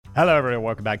Hello everyone,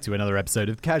 welcome back to another episode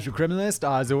of Casual Criminalist.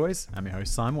 As always, I'm your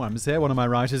host Simon Wams here. One of my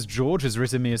writers, George, has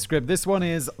written me a script. This one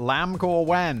is Lam Kor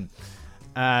Wan.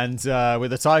 And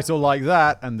with a title like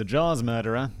that, and the Jaws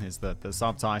murderer is the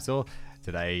subtitle,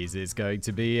 today's is going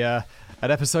to be an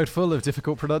episode full of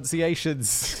difficult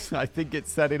pronunciations. I think it's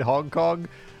set in Hong Kong.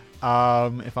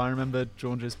 If I remember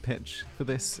George's pitch for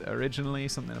this originally,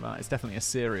 something about it's definitely a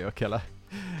serial killer.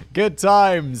 Good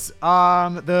times.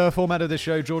 The format of this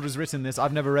show, George has written this.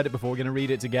 I've never read it before. We're going to read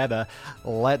it together.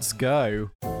 Let's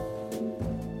go.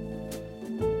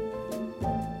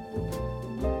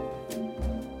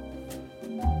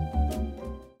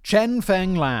 Chen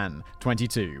Feng Lan,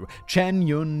 22. Chen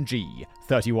Yun Ji,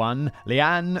 31.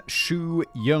 Lian Shu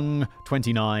Yung,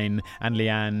 29. And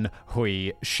Lian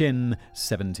Hui Xin,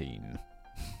 17.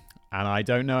 And I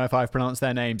don't know if I've pronounced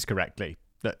their names correctly.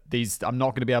 I'm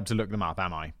not going to be able to look them up,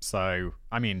 am I? So,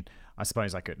 I mean, I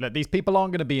suppose I could. Look, these people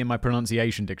aren't going to be in my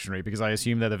pronunciation dictionary because I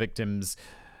assume they're the victims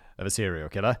of a serial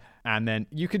killer. And then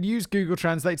you could use Google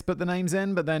Translate to put the names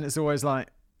in, but then it's always like,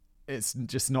 it's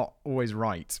just not always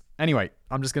right. Anyway,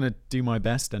 I'm just going to do my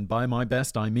best, and by my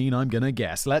best, I mean I'm going to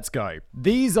guess. Let's go.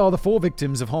 These are the 4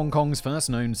 victims of Hong Kong's first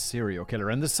known serial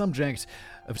killer and the subject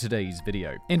of today's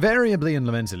video. Invariably and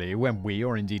lamentably, when we,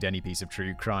 or indeed any piece of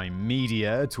true crime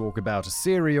media, talk about a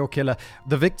serial killer,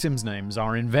 the victims' names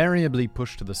are invariably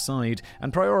pushed to the side,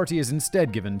 and priority is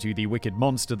instead given to the wicked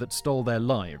monster that stole their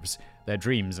lives, their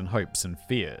dreams and hopes and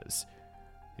fears.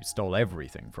 Who stole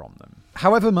everything from them.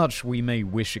 However much we may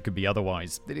wish it could be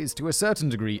otherwise, it is to a certain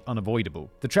degree unavoidable.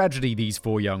 The tragedy these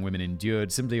 4 young women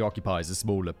endured simply occupies a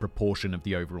smaller proportion of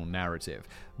the overall narrative.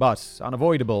 But,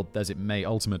 unavoidable as it may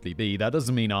ultimately be, that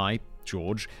doesn't mean I,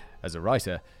 George, as a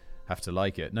writer, have to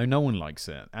like it. No one likes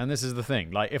it. And this is the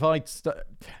thing.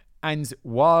 And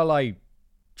while I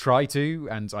try to,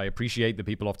 and I appreciate that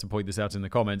people often point this out in the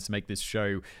comments, make this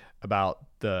show about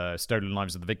the stolen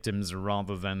lives of the victims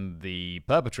rather than the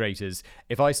perpetrators,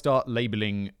 if I start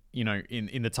labeling,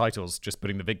 in the titles, just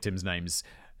putting the victims' names,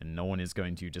 and no one is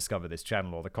going to discover this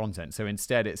channel or the content. So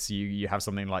instead, it's you have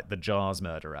something like the Jaws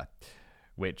murderer,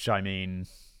 which, I mean,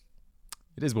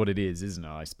 it is what it is, isn't it,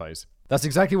 I suppose? That's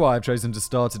exactly why I've chosen to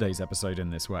start today's episode in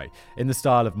this way. In the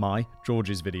style of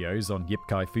George's videos on Yip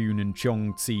Kai Foon and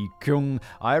Cheong Tsi Kyung,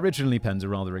 I originally penned a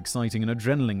rather exciting and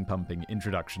adrenaline-pumping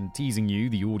introduction, teasing you,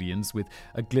 the audience, with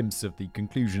a glimpse of the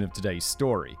conclusion of today's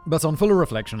story. But on fuller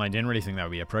reflection, I didn't really think that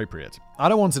would be appropriate. I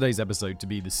don't want today's episode to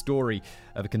be the story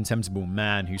of a contemptible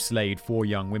man who slayed 4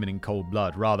 young women in cold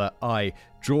blood. Rather, I,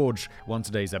 George, want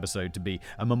today's episode to be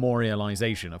a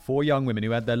memorialization of 4 young women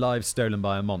who had their lives stolen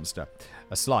by a monster.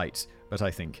 A slight, but I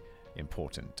think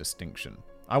important distinction.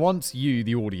 I want you,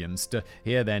 the audience, to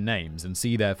hear their names and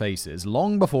see their faces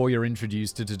long before you're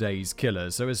introduced to today's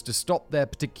killers, so as to stop their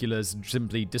particulars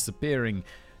simply disappearing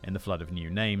in the flood of new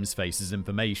names, faces,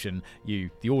 information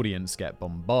you, the audience, get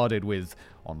bombarded with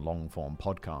on long-form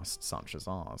podcasts such as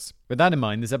ours. With that in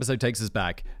mind, this episode takes us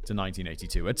back to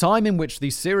 1982, a time in which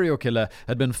the serial killer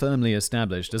had been firmly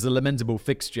established as a lamentable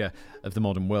fixture of the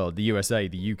modern world. The USA,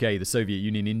 the UK, the Soviet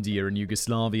Union, India, and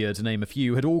Yugoslavia, to name a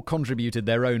few, had all contributed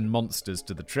their own monsters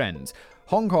to the trend.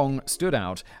 Hong Kong stood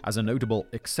out as a notable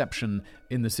exception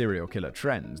in the serial killer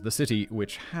trend. The city,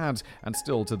 which had, and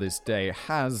still to this day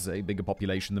has, a bigger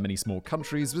population than many small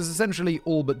countries, was essentially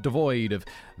all but devoid of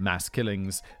mass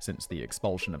killings since the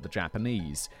expulsion of the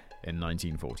Japanese in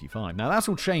 1945. Now, that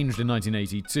all changed in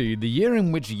 1982, the year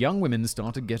in which young women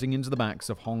started getting into the backs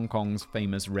of Hong Kong's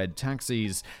famous red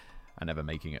taxis and never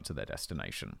making it to their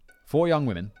destination. 4 young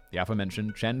women, the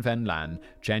aforementioned Chen Feng Lan,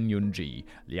 Chen Yun Ji,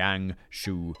 Liang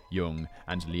Shu Yung,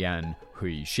 and Lian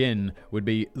Hui Xin, would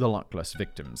be the luckless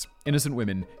victims. Innocent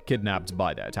women kidnapped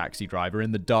by their taxi driver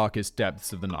in the darkest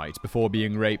depths of the night before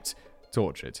being raped,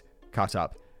 tortured, cut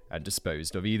up, and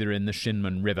disposed of either in the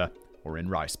Shinmen River or in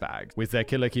rice bags, with their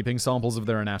killer keeping samples of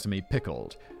their anatomy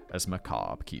pickled as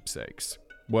macabre keepsakes.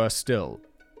 Worse still,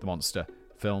 the monster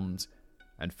filmed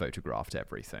and photographed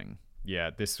everything.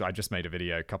 Yeah, I just made a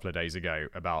video a couple of days ago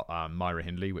about Myra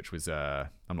Hindley, which was, I'm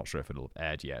not sure if it'll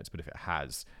aired yet, but if it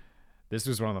has, this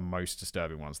was one of the most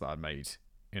disturbing ones that I'd made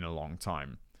in a long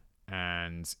time.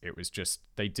 And it was just,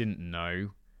 they didn't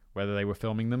know whether they were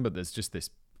filming them, but there's just this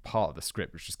part of the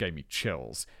script which just gave me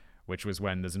chills, which was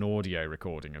when there's an audio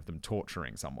recording of them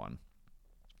torturing someone.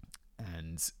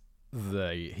 And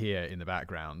they hear in the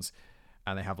background,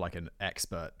 and they have like an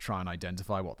expert try and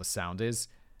identify what the sound is.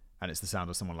 And it's the sound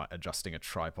of someone like adjusting a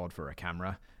tripod for a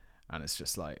camera. And it's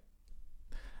just like,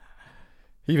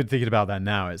 even thinking about that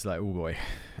now, it's like, oh boy.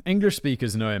 English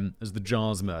speakers know him as the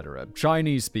Jaws murderer.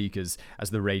 Chinese speakers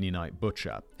as the Rainy Night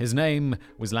Butcher. His name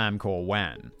was Lam Kor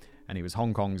Wan. and he was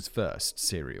Hong Kong's first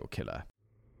serial killer.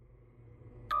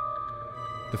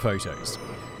 The photos.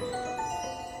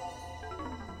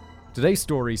 Today's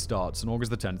story starts on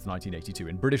August 10th, 1982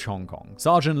 in British Hong Kong.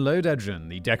 Sergeant Lo Dejun,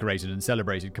 the decorated and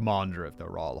celebrated commander of the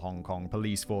Royal Hong Kong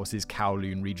Police Force's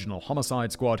Kowloon Regional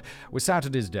Homicide Squad, was sat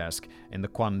at his desk in the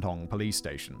Kwun Tong police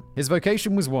station. His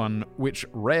vocation was one which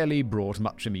rarely brought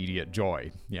much immediate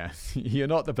joy. Yeah, you're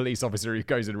not the police officer who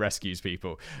goes and rescues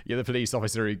people. You're the police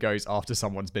officer who goes after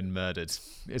someone's been murdered.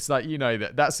 It's like,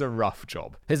 that's a rough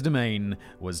job. His domain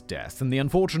was death, and the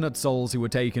unfortunate souls who were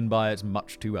taken by it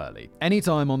much too early.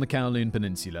 Anytime on the Kowloon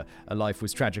Peninsula a life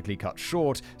was tragically cut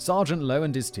short, Sergeant Lo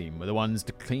and his team were the ones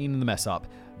to clean the mess up,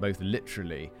 both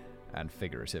literally and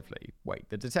figuratively. Wait,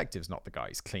 the detective's not the guy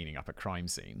who's cleaning up a crime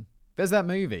scene. There's that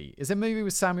movie. Is it a movie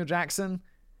with Samuel Jackson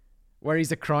where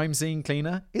he's a crime scene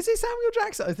cleaner? Is it Samuel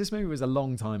Jackson? Oh, this movie was a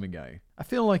long time ago. I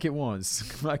feel like it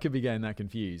was. I could be getting that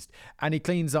confused. And he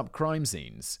cleans up crime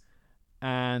scenes.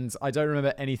 And I don't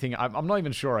remember anything. I'm not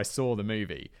even sure I saw the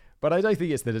movie. But I don't think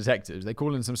it's the detectives. They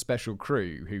call in some special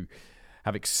crew who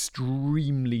have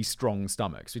extremely strong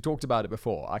stomachs. We talked about it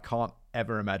before. I can't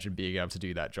ever imagine being able to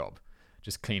do that job.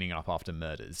 Just cleaning up after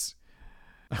murders.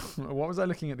 What was I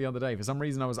looking at the other day? For some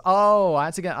reason I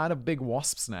had a big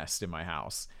wasp's nest in my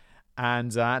house.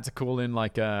 And I had to call in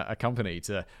like a company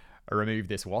to remove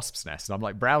this wasp's nest. And I'm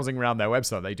like browsing around their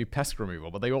website. They do pest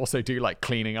removal, but they also do like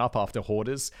cleaning up after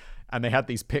hoarders. And they had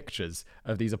these pictures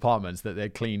of these apartments that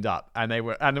they'd cleaned up. And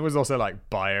there was also like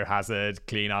biohazard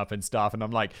cleanup and stuff. And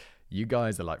I'm like, you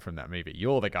guys are like from that movie.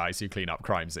 You're the guys who clean up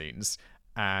crime scenes.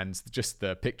 And just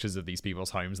the pictures of these people's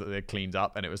homes that they cleaned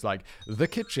up. And it was like the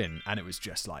kitchen. And it was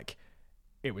just like,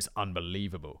 it was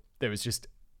unbelievable. There was just,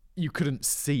 you couldn't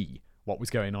see what was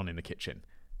going on in the kitchen,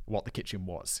 what the kitchen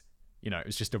was. It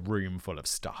was just a room full of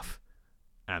stuff.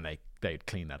 And they'd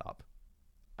clean that up.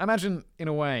 Imagine, in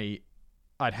a way,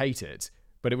 I'd hate it,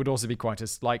 but it would also be quite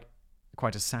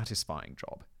a satisfying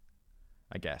job,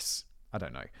 I guess. I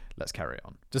don't know. Let's carry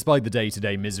on. Despite the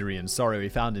day-to-day misery and sorrow he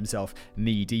found himself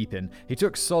knee-deep in, he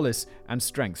took solace and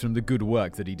strength from the good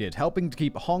work that he did, helping to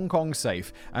keep Hong Kong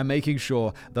safe and making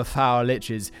sure the foul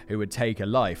liches who would take a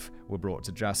life were brought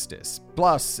to justice.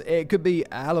 Plus, it could be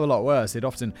a hell of a lot worse. He'd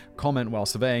often comment while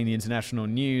surveying the international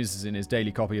news in his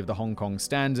daily copy of the Hong Kong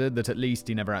Standard that at least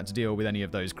he never had to deal with any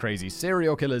of those crazy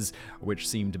serial killers which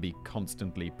seemed to be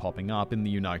constantly popping up in the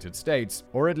United States.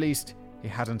 Or at least, he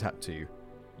hadn't had to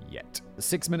yet.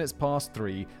 6 minutes past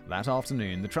 3 that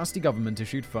afternoon, the trusty government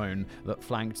issued phone that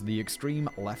flanked the extreme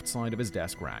left side of his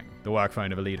desk rang. The work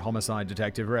phone of a lead homicide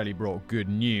detective rarely brought good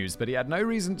news, but he had no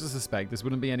reason to suspect this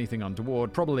wouldn't be anything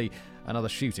untoward, probably another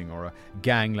shooting or a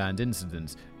gangland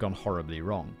incident gone horribly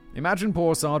wrong. Imagine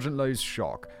poor Sergeant Lo's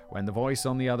shock when the voice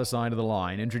on the other side of the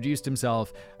line introduced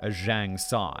himself as Zhang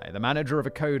Sai, the manager of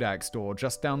a Kodak store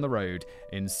just down the road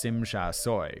in Tsim Sha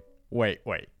Tsui. Wait.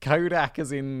 Kodak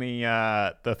is in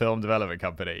the film development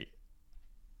company.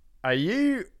 Have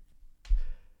you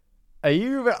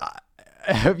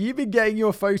been getting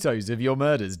your photos of your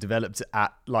murders developed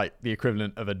at like the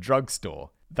equivalent of a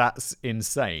drugstore? That's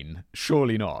insane.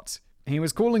 Surely not. He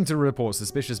was calling to report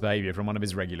suspicious behavior from one of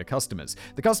his regular customers.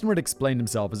 The customer had explained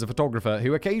himself as a photographer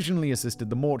who occasionally assisted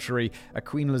the mortuary at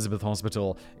Queen Elizabeth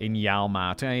Hospital in Yau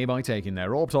Ma Tei by taking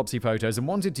their autopsy photos and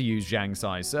wanted to use Zhang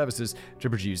Sai's services to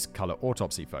produce color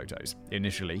autopsy photos.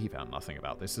 Initially, he found nothing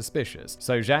about this suspicious,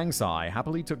 so Zhang Sai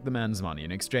happily took the man's money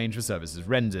in exchange for services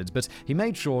rendered, but he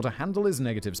made sure to handle his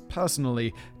negatives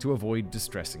personally to avoid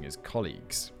distressing his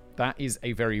colleagues. That is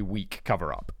a very weak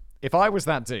cover-up. If I was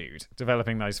that dude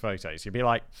developing those photos, you'd be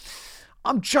like,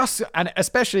 and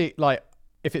especially like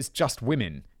if it's just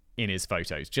women in his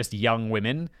photos, just young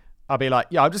women, I'd be like,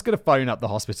 yeah, I'm just going to phone up the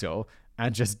hospital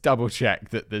and just double check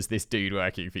that there's this dude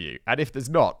working for you. And if there's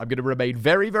not, I'm going to remain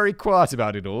very, very quiet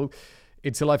about it all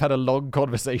until I've had a long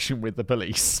conversation with the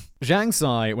police. Zhang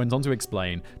Sai went on to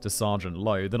explain to Sergeant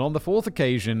Lo that on the fourth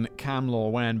occasion Lam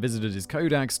Kor Wan visited his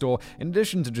Kodak store, in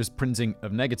addition to just printing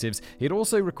of negatives, he had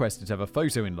also requested to have a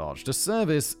photo enlarged, a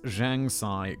service Zhang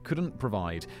Sai couldn't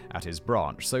provide at his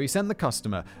branch, so he sent the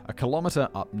customer a kilometre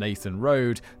up Nathan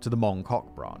Road to the Mong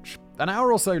Kok branch. An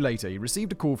hour or so later, he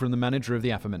received a call from the manager of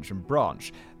the aforementioned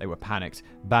branch. They were panicked,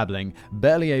 babbling,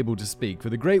 barely able to speak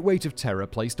for the great weight of terror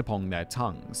placed upon their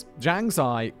tongues. Zhang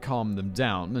Sai calmed them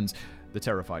down, and the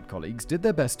terrified colleagues did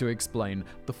their best to explain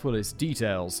the fullest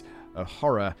details of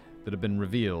horror that had been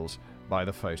revealed by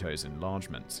the photo's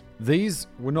enlargement. These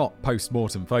were not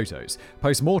post-mortem photos.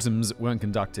 Post-mortems weren't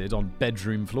conducted on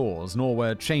bedroom floors, nor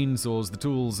were chainsaws the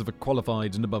tools of a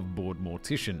qualified and above-board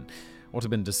mortician. What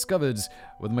had been discovered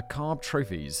were the macabre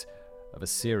trophies of a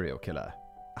serial killer.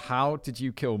 how did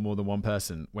you kill more than one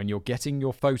person when you're getting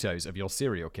your photos of your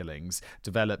serial killings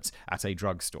developed at a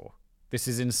drugstore? This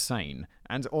is insane.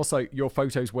 And also, your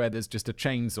photos where there's just a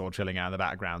chainsaw chilling out in the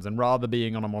background, and rather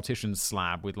being on a mortician's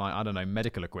slab with, like, I don't know,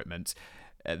 medical equipment,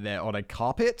 they're on a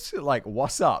carpet? Like,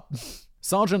 what's up?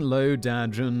 Sergeant Lo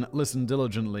Da-jun listened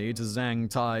diligently to Zhang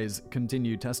Tai's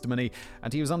continued testimony,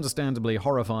 and he was understandably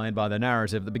horrified by the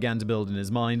narrative that began to build in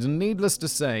his mind. And needless to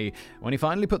say, when he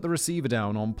finally put the receiver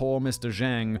down on poor Mr.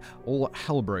 Zhang, all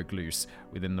hell broke loose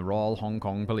within the Royal Hong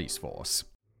Kong Police Force.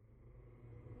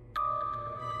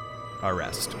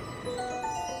 Arrest.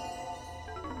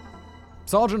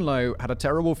 Sergeant Lo had a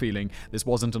terrible feeling this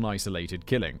wasn't an isolated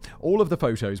killing. All of the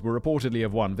photos were reportedly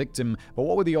of one victim, but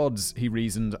what were the odds, he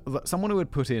reasoned, that someone who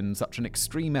had put in such an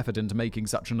extreme effort into making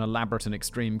such an elaborate and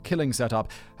extreme killing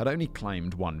setup had only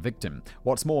claimed one victim?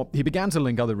 What's more, he began to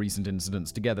link other recent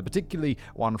incidents together, particularly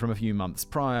one from a few months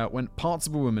prior when parts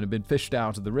of a woman had been fished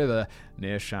out of the river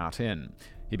near Sha Tin.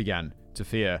 He began to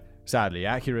fear, sadly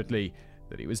accurately,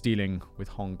 that he was dealing with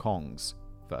Hong Kong's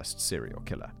first serial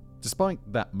killer. Despite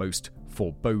that most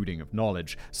foreboding of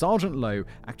knowledge, Sergeant Lo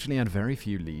actually had very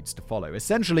few leads to follow.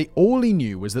 Essentially, all he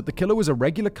knew was that the killer was a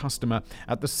regular customer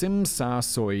at the Sim Sa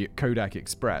Soi Kodak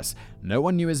Express. No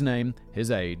one knew his name, his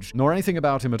age, nor anything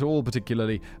about him at all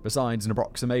particularly, besides an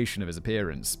approximation of his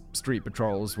appearance. Street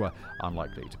patrols were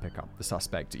unlikely to pick up the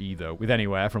suspect either, with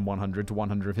anywhere from 100 to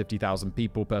 150,000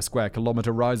 people per square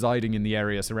kilometer residing in the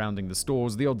area surrounding the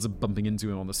stores. The odds of bumping into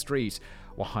him on the street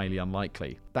were highly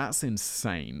unlikely. That's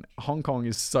insane. Hong Kong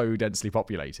is so densely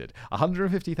populated.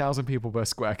 150,000 people per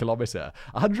square kilometer.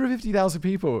 150,000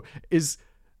 people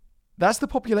that's the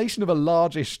population of a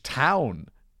largish town.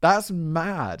 That's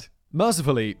mad.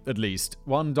 Mercifully, at least,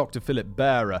 one Dr. Philip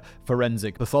Bear, a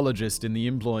forensic pathologist in the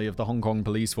employ of the Hong Kong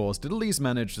police force, did at least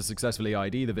manage to successfully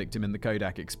ID the victim in the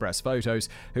Kodak Express photos,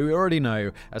 who we already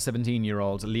know as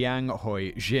 17-year-old Liang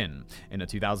Hui Jin. In a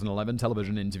 2011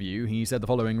 television interview, he said the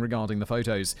following regarding the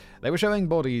photos. They were showing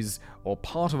bodies, or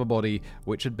part of a body,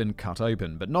 which had been cut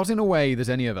open, but not in a way that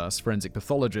any of us forensic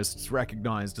pathologists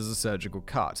recognized as a surgical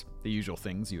cut. The usual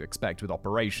things you expect with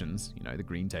operations, the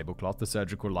green tablecloth, the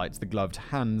surgical lights, the gloved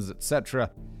hands, etc.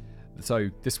 So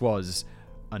this was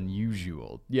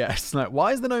unusual. Yes,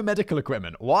 why is there no medical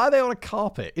equipment? Why are they on a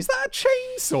carpet? Is that a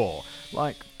chainsaw?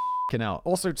 F***ing hell.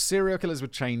 Also, serial killers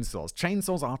with chainsaws.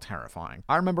 Chainsaws are terrifying.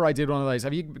 I remember I did one of those.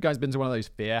 Have you guys been to one of those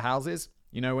fear houses?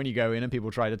 When you go in and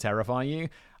people try to terrify you?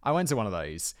 I went to one of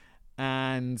those.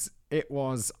 And I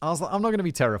was like, I'm not going to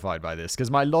be terrified by this because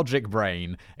my logic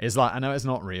brain is like, I know it's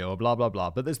not real, blah, blah,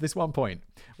 blah. But there's this one point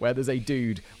where there's a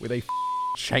dude with a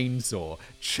chainsaw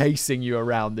chasing you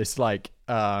around this like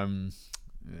the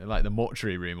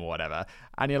mortuary room or whatever.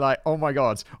 And you're like, oh my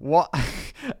God, what?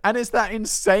 And it's that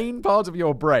insane part of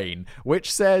your brain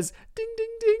which says, ding,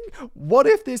 ding, ding. What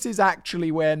if this is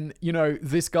actually when,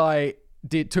 this guy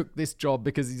took this job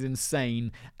because he's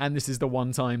insane, and this is the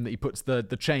one time that he puts the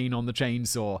chain on the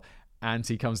chainsaw and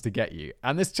he comes to get you.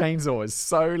 And this chainsaw is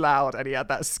so loud, and he had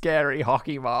that scary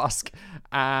hockey mask,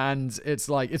 and it's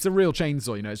like, it's a real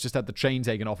chainsaw, it's just had the chain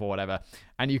taken off or whatever,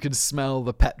 and you can smell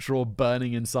the petrol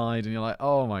burning inside, and you're like,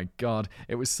 oh my God,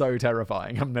 it was so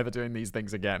terrifying. I'm never doing these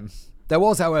things again. There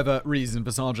was, however, reason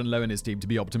for Sergeant Lo and his team to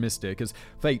be optimistic, as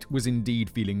fate was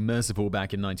indeed feeling merciful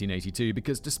back in 1982,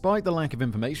 because despite the lack of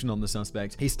information on the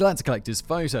suspect, he still had to collect his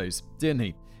photos, didn't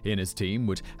he? He and his team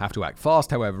would have to act fast,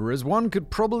 however, as one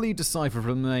could probably decipher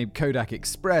from the name Kodak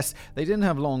Express, they didn't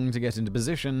have long to get into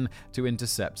position to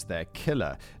intercept their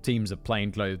killer. Teams of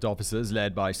plainclothed officers,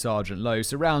 led by Sergeant Lo,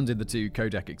 surrounded the two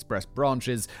Kodak Express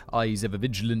branches, eyes ever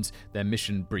vigilant. Their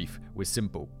mission brief was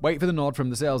simple. Wait for the nod from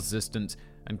the sales assistant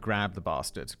and grab the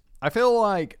bastard. I feel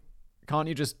like, can't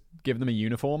you just give them a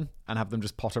uniform and have them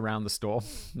just pot around the store?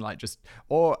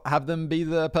 Or have them be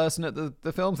the person at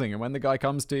the film thing, and when the guy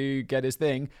comes to get his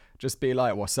thing, just be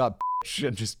like, what's up, bitch?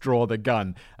 And just draw the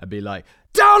gun and be like,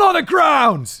 down on the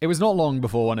ground! It was not long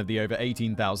before one of the over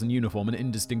 18,000 uniform and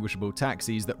indistinguishable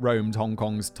taxis that roamed Hong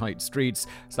Kong's tight streets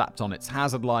slapped on its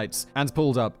hazard lights and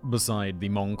pulled up beside the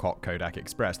Mongkok Kodak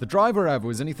Express. The driver, however,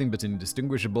 was anything but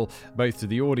indistinguishable, both to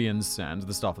the audience and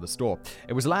the staff of the store.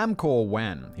 It was Lam Kor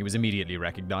Wan. He was immediately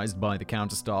recognized by the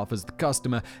counter staff as the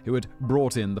customer who had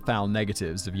brought in the foul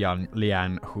negatives of young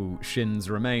Lian Hu Xin's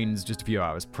remains just a few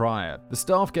hours prior. The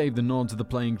staff gave the nod to the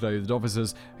plainclothed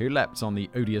officers, who leapt on the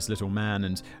odious little man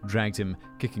and dragged him,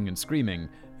 kicking and screaming,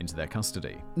 into their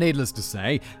custody. Needless to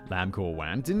say, Lam Kor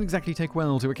Wan didn't exactly take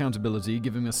well to accountability,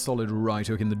 giving him a solid right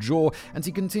hook in the jaw, and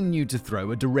he continued to throw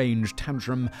a deranged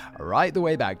tantrum right the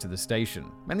way back to the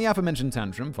station. When the aforementioned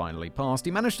tantrum finally passed,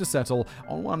 he managed to settle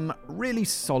on one really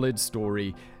solid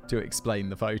story to explain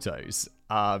the photos.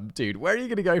 dude, where are you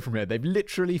going to go from here? They've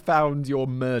literally found your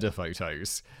murder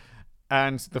photos.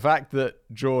 And the fact that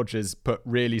George is put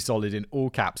really solid in all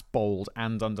caps, bold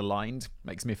and underlined,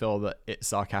 makes me feel that it's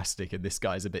sarcastic and this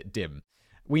guy's a bit dim.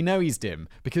 We know he's dim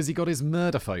because he got his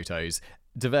murder photos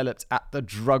developed at the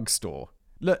drugstore.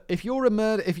 Look, if you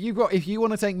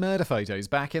want to take murder photos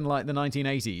back in like the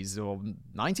 1980s or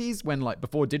 90s, when like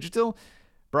before digital,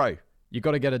 bro, you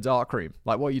got to get a dark room.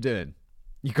 Like, what are you doing?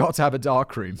 You got to have a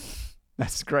dark room.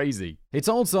 That's crazy. He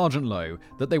told Sergeant Lowe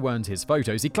that they weren't his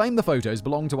photos. He claimed the photos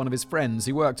belonged to one of his friends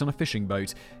who worked on a fishing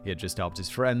boat. He had just helped his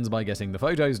friends by getting the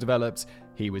photos developed.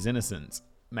 He was innocent.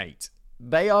 Mate,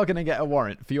 they are going to get a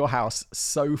warrant for your house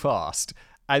so fast.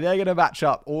 And they're going to match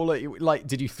up all of, like,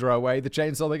 did you throw away the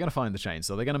chainsaw? They're going to find the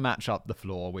chainsaw. They're going to match up the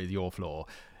floor with your floor.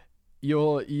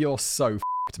 You're so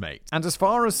mate. And as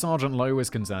far as Sergeant Lowe is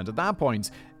concerned, at that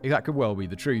point, that could well be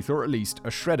the truth, or at least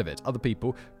a shred of it. Other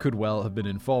people could well have been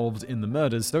involved in the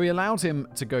murders, so he allowed him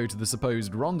to go to the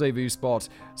supposed rendezvous spot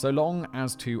so long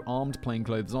as 2 armed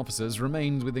plainclothes officers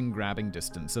remained within grabbing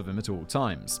distance of him at all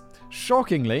times.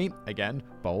 Shockingly, again,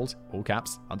 bold, all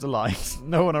caps, underlined,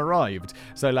 no one arrived,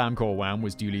 so Lam Kor Wan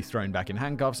was duly thrown back in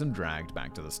handcuffs and dragged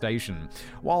back to the station.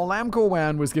 While Lam Kor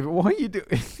Wan was given, what are you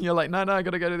doing? You're like, no, I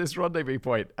gotta go to this rendezvous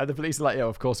point. And the police are like, yeah,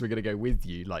 of course we're gonna go with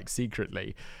you, like,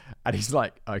 secretly. And he's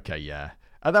like, okay, yeah.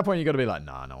 At that point, you got to be like,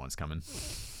 nah, no one's coming.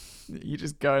 You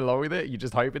just go along with it. You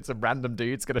just hope it's a random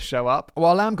dude's going to show up.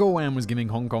 While Lam Kor Wan was giving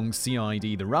Hong Kong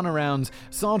CID the runaround,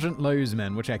 Sergeant Lowe's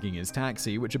men were checking his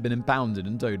taxi, which had been impounded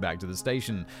and towed back to the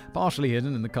station. Partially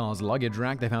hidden in the car's luggage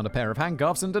rack, they found a pair of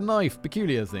handcuffs and a knife.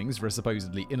 Peculiar things for a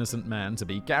supposedly innocent man to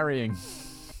be carrying.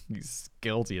 He's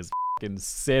guilty as f***ing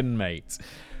sin, mate.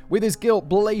 With his guilt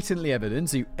blatantly evident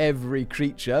to every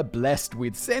creature blessed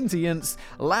with sentience,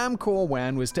 Lam Kor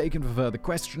Wan was taken for further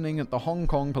questioning at the Hong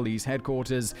Kong police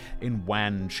headquarters in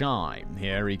Wan Chai.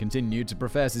 Here he continued to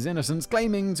profess his innocence,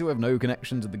 claiming to have no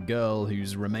connection to the girl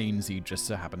whose remains he just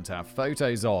so happened to have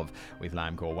photos of. With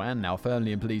Lam Kor Wan now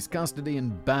firmly in police custody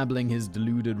and babbling his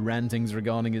deluded rantings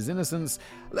regarding his innocence,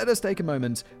 let us take a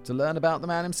moment to learn about the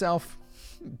man himself.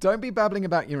 Don't be babbling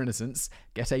about your innocence.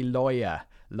 Get a lawyer.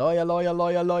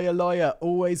 Lawyer.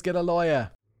 Always get a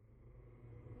lawyer.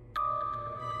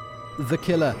 The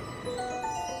killer.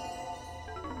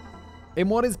 In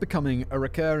what is becoming a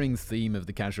recurring theme of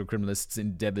the casual criminalist's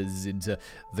endeavours into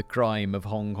the crime of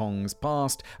Hong Kong's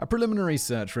past, a preliminary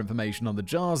search for information on the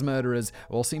Jars murderers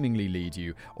will seemingly lead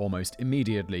you almost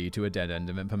immediately to a dead end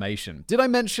of information. Did I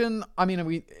mention,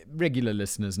 we regular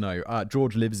listeners know,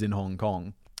 George lives in Hong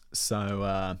Kong.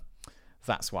 So,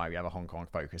 that's why we have a Hong Kong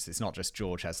focus. It's not just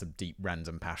George has some deep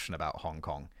random passion about Hong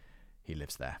Kong. He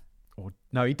lives there. Or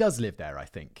no, he does live there, I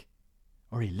think.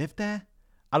 Or he lived there?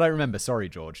 I don't remember. Sorry,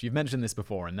 George. You've mentioned this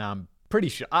before, and now I'm pretty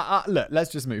sure. Look,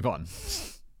 let's just move on.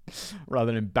 Rather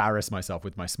than embarrass myself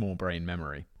with my small brain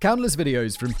memory. Countless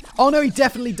videos from... Oh, no, he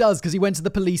definitely does, because he went to the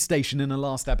police station in the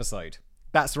last episode.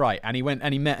 That's right, and he went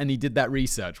and he met and he did that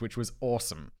research, which was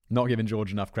awesome. Not giving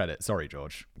George enough credit. Sorry,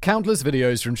 George. Countless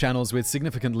videos from channels with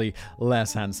significantly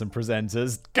less handsome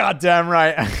presenters. Goddamn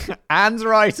right. And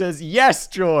writers. Yes,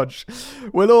 George.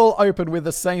 We'll all open with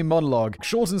the same monologue.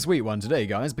 Short and sweet one today,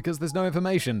 guys, because there's no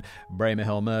information. Bremer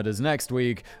Hill murders next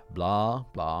week. Blah,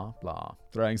 blah, blah.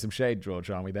 Throwing some shade, George,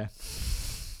 aren't we there?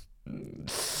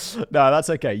 No, that's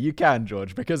okay. You can,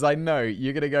 George, because I know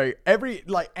you're going to go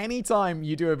any time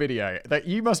you do a video that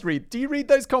you must read. Do you read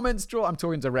those comments, George? I'm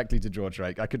talking directly to George,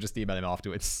 right? I could just email him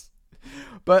afterwards.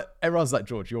 But everyone's like,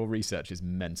 George, your research is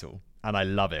mental. And I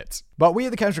love it. But we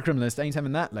at the Casual Criminalist ain't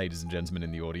having that, ladies and gentlemen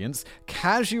in the audience.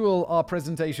 Casual our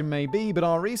presentation may be, but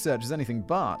our research is anything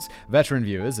but. Veteran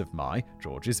viewers of my,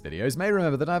 George's videos may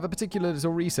remember that I have a particular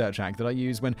little research hack that I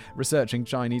use when researching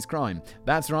Chinese crime.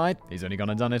 That's right, he's only gone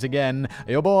and done it again.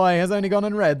 Your boy has only gone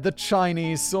and read the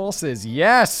Chinese sources.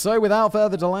 Yes, so without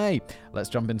further delay, let's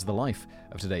jump into the life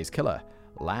of today's killer.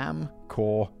 Lam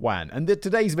Kor Wan. And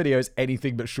today's video is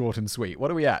anything but short and sweet.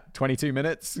 What are we at? 22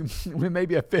 minutes? We're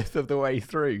maybe a fifth of the way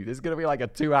through. This is going to be like a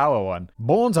 2-hour one.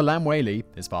 Born to Lam Weili,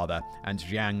 his father, and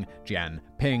Jiang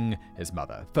Jianping, his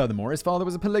mother. Furthermore, his father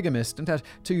was a polygamist and had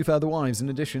 2 further wives in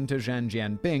addition to Zhang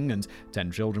Jianping and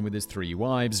 10 children with his 3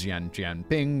 wives. Zhang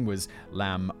Jianping was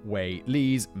Lam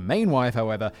Weili's main wife,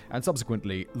 however, and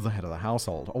subsequently the head of the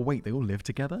household. Oh wait, they all live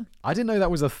together? I didn't know that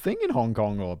was a thing in Hong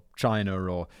Kong or China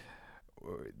or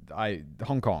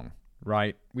Hong Kong,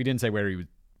 right? We didn't say where he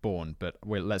born, but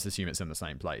let's assume it's in the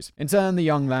same place. In turn, the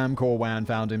young Lam Kor Wan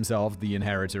found himself the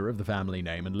inheritor of the family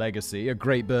name and legacy, a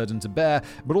great burden to bear,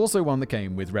 but also one that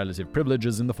came with relative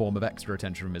privileges in the form of extra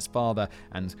attention from his father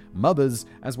and mothers,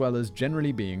 as well as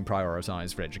generally being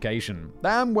prioritized for education.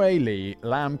 Lam Wei Li,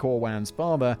 Lam Kor Wan's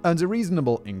father, earns a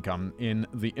reasonable income in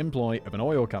the employ of an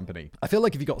oil company. I feel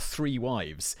like if you've got 3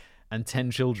 wives and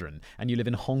 10 children, and you live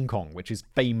in Hong Kong, which is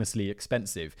famously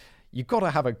expensive, you've got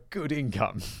to have a good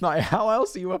income. Like, how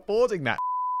else are you affording that?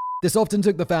 This often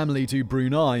took the family to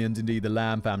Brunei, and indeed the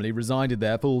Lam family resided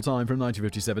there full-time from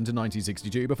 1957 to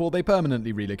 1962 before they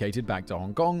permanently relocated back to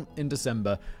Hong Kong in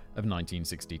December of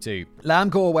 1962.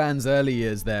 Lam Kor Wan's early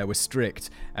years there were strict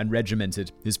and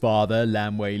regimented. His father,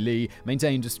 Lam Wei Li,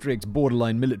 maintained a strict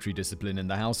borderline military discipline in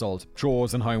the household.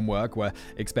 Chores and homework were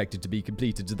expected to be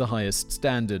completed to the highest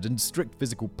standard, and strict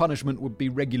physical punishment would be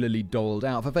regularly doled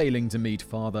out for failing to meet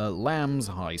Father Lam's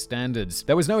high standards.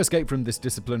 There was no escape from this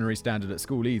disciplinary standard at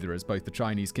school either, as both the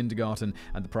Chinese kindergarten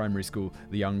and the primary school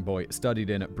the young boy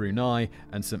studied in at Brunei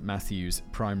and St. Matthew's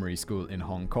Primary School in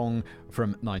Hong Kong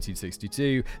from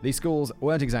 1962. These schools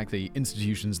weren't exactly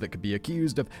institutions that could be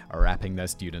accused of wrapping their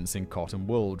students in cotton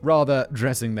wool, rather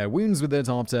dressing their wounds with it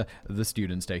after the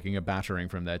students taking a battering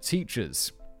from their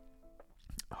teachers.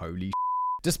 Holy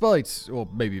Despite, or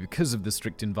maybe because of the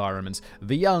strict environment,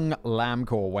 the young Lam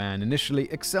Kor Wan initially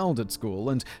excelled at school,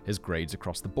 and his grades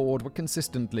across the board were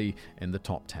consistently in the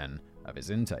top 10 of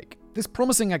his intake. This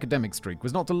promising academic streak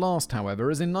was not to last, however,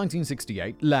 as in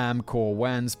 1968, Lam Kor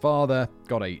Wan's father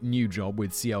got a new job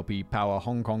with CLP Power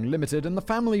Hong Kong Limited, and the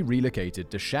family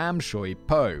relocated to Sham Shui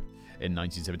Po. In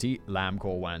 1970, Lam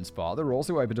Kor Wan's father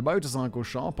also opened a motorcycle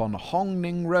shop on Hong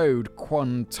Ning Road,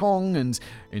 Kwun Tong, and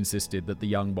insisted that the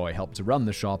young boy help to run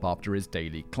the shop after his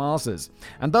daily classes.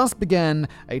 And thus began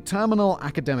a terminal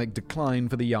academic decline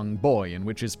for the young boy, in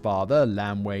which his father,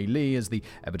 Lam Wei Li, as the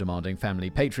ever-demanding family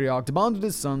patriarch, demanded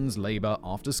his son's labor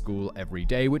after school every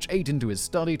day, which ate into his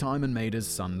study time and made his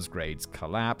son's grades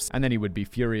collapse. And then he would be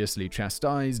furiously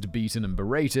chastised, beaten, and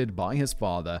berated by his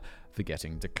father for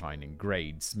getting declining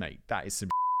grades. Mate, that is some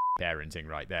parenting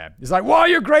right there. It's like, why are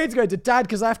your grades going to Dad?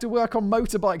 Because I have to work on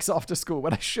motorbikes after school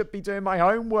when I should be doing my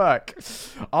homework.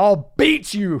 I'll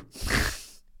beat you.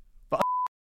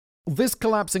 This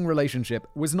collapsing relationship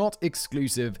was not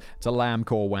exclusive to Lam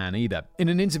Kor Wan either. In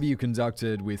an interview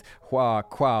conducted with Hua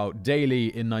Kuao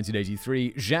Daily in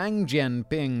 1983, Zhang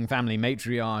Jianping, family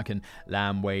matriarch and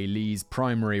Lam Wei Li's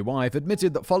primary wife,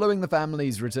 admitted that following the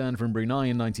family's return from Brunei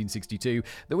in 1962,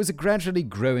 there was a gradually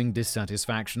growing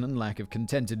dissatisfaction and lack of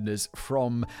contentedness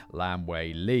from Lam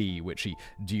Wei Li, which he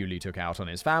duly took out on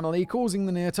his family, causing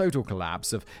the near-total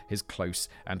collapse of his close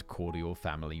and cordial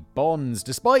family bonds.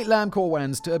 Despite Lam Kor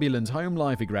Wan's turbulent home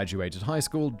life, he graduated high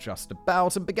school just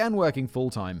about and began working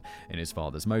full-time in his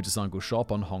father's motorcycle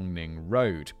shop on Hong Ning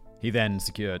Road. He then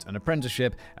secured an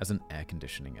apprenticeship as an air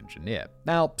conditioning engineer.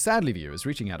 Now, sadly, viewers,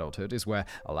 reaching adulthood is where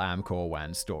Lam Kor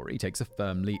Wan's story takes a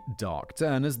firmly dark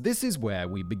turn, as this is where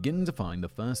we begin to find the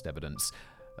first evidence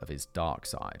of his dark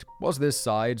side. Was this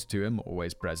side to him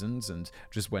always present and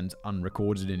just went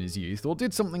unrecorded in his youth, or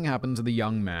did something happen to the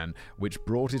young man which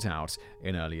brought it out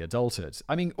in early adulthood?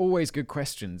 I mean, always good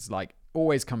questions, like,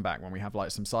 always come back when we have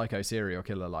like some psycho serial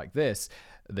killer like this.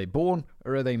 Are they born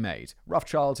or are they made? Rough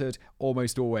childhood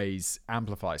almost always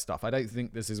amplifies stuff. I don't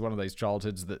think this is one of those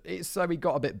childhoods that it's so he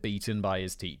got a bit beaten by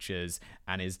his teachers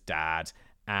and his dad,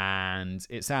 and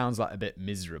it sounds like a bit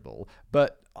miserable,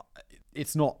 but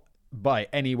it's not by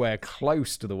anywhere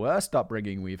close to the worst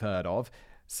upbringing we've heard of.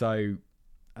 So,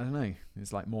 I don't know,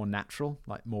 it's like more natural,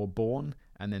 like more born,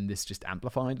 and then this just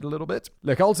amplified it a little bit.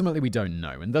 Look, ultimately we don't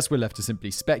know, and thus we're left to simply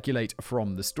speculate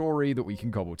from the story that we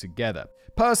can cobble together.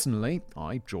 Personally,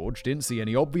 I, George, didn't see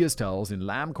any obvious tells in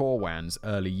Lam Kor Wan's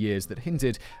early years that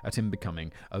hinted at him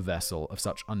becoming a vessel of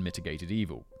such unmitigated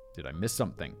evil. Did I miss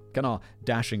something? Can our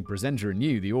dashing presenter and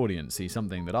you, the audience, see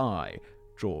something that I,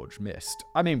 George, missed?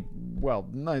 I mean, well,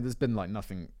 no, there's been like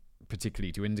nothing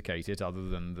particularly to indicate it other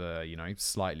than the,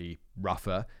 slightly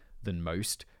rougher than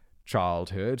most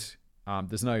childhood.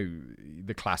 There's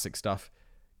the classic stuff,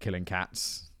 killing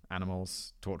cats,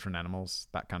 animals, torturing animals,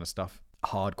 that kind of stuff.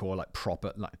 Hardcore, like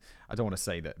proper, like, I don't want to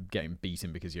say that getting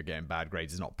beaten because you're getting bad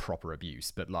grades is not proper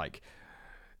abuse, but like,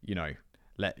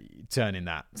 turning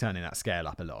that scale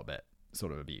up a little bit.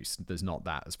 Sort of abuse. There's not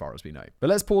that as far as we know. But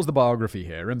let's pause the biography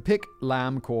here and pick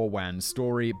Lam Kor Wan's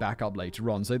story back up later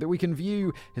on so that we can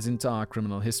view his entire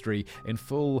criminal history in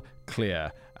full,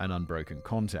 clear, and unbroken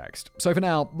context. So for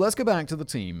now, let's go back to the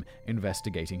team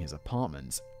investigating his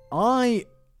apartments. I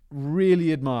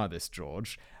really admire this,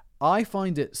 George. I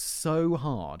find it so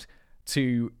hard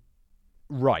to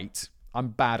write I'm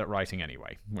bad at writing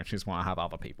anyway, which is why I have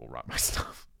other people write my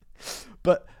stuff.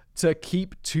 But to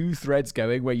keep two threads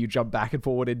going where you jump back and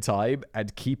forward in time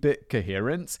and keep it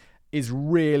coherent is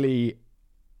really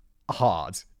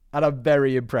hard. And I'm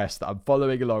very impressed that I'm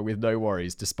following along with no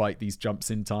worries despite these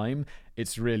jumps in time.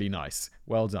 It's really nice.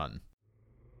 Well done.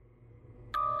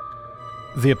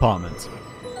 The apartment.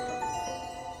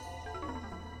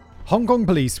 Hong Kong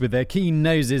police, with their keen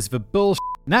noses for bullshit,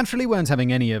 naturally weren't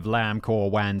having any of Lam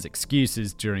Kor Wan's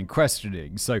excuses during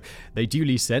questioning, so they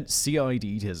duly sent CID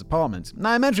to his apartment.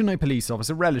 Now, I imagine no police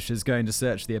officer relishes going to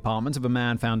search the apartment of a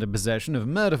man found in possession of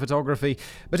murder photography,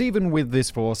 but even with this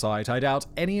foresight, I doubt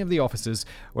any of the officers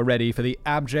were ready for the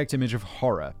abject image of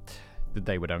horror that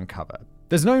they would uncover.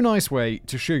 There's no nice way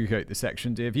to sugarcoat this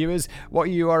section, dear viewers. What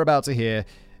you are about to hear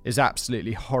is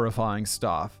absolutely horrifying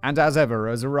stuff. And as ever,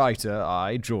 as a writer,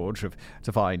 I, George, have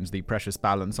to find the precious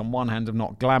balance on one hand of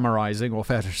not glamorizing or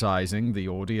fetishizing the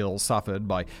ordeal suffered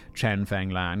by Chen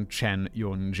Fenglan, Chen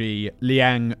Yunji,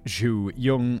 Liang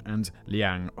Zhu-yung, and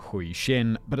Liang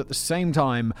Hui-xin, but at the same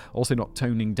time also not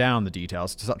toning down the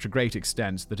details to such a great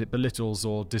extent that it belittles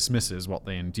or dismisses what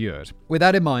they endured. With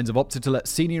that in mind, I've opted to let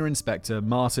Senior Inspector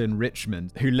Martin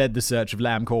Richmond, who led the search of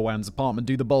Lam Kor Wan's apartment,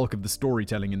 do the bulk of the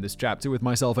storytelling in this chapter, with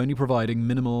myself only providing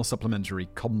minimal supplementary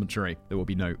commentary. There will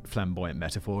be no flamboyant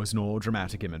metaphors nor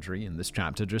dramatic imagery in this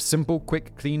chapter, just simple,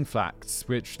 quick, clean facts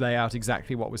which lay out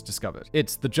exactly what was discovered.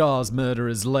 It's the Jar's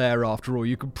murderer's lair after all.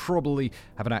 You could probably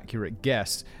have an accurate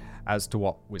guess as to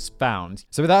what was found.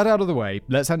 So with that out of the way,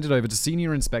 let's hand it over to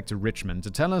Senior Inspector Richmond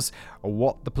to tell us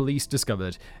what the police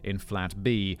discovered in Flat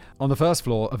B on the first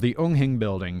floor of the Ung Hing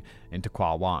building in Lam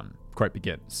Kor Wan. Quote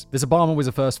begins. This apartment was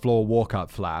a first-floor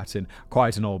walk-up flat in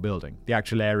quite an old building. The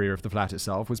actual area of the flat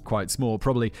itself was quite small,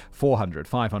 probably 400,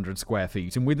 500 square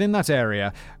feet, and within that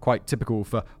area, quite typical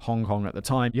for Hong Kong at the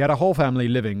time, you had a whole family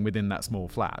living within that small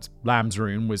flat. Lam's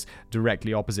room was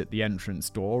directly opposite the entrance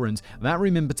door, and that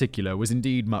room in particular was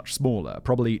indeed much smaller,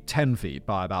 probably 10 feet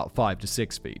by about 5 to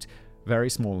 6 feet. Very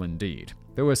small indeed.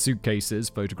 There were suitcases,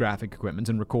 photographic equipment,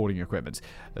 and recording equipment.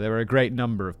 There were a great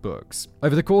number of books.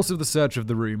 Over the course of the search of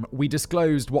the room, we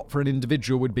disclosed what for an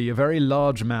individual would be a very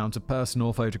large amount of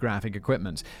personal photographic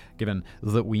equipment. Given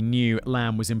that we knew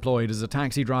Lam was employed as a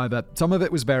taxi driver, some of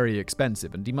it was very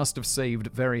expensive, and he must have saved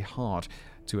very hard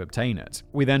to obtain it.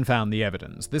 We then found the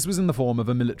evidence. This was in the form of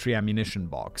a military ammunition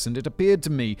box, and it appeared to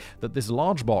me that this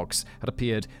large box had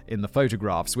appeared in the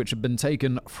photographs which had been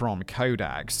taken from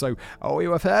Kodak, so we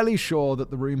were fairly sure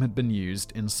that the room had been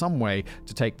used in some way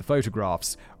to take the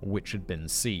photographs which had been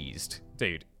seized.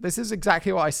 Dude, this is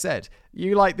exactly what I said.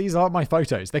 These aren't my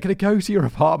photos. They're going to go to your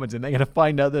apartment and they're going to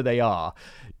find out that they are.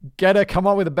 Gotta come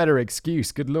up with a better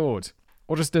excuse, good lord.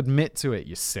 Or just admit to it,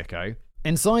 you sicko.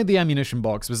 Inside the ammunition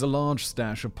box was a large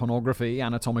stash of pornography,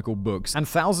 anatomical books, and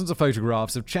thousands of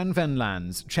photographs of Chen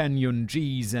Fenlan's, Chen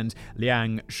Yunji's, and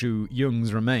Liang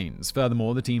Zhu-yung's remains.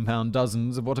 Furthermore, the team found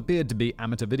dozens of what appeared to be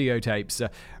amateur videotapes,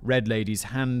 a red lady's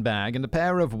handbag, and a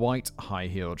pair of white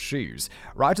high-heeled shoes.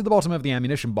 Right at the bottom of the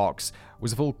ammunition box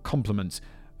was a full complement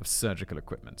of surgical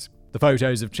equipment. The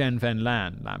photos of Chen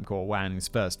Fenlan, Lam Kor Wan's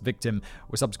first victim,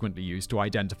 were subsequently used to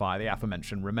identify the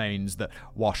aforementioned remains that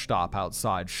washed up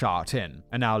outside Sha Tin.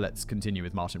 And now let's continue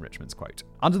with Martin Richmond's quote.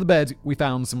 Under the bed, we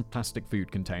found some plastic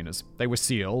food containers. They were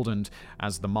sealed, and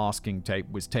as the masking tape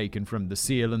was taken from the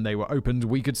seal and they were opened,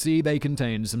 we could see they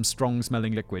contained some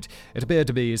strong-smelling liquid. It appeared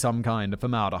to be some kind of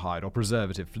formaldehyde or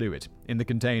preservative fluid. In the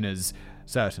containers,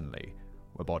 certainly,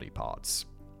 were body parts.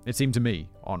 It seemed to me,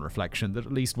 on reflection, that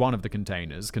at least one of the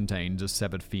containers contained a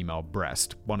severed female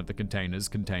breast. One of the containers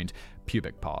contained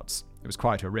pubic parts. It was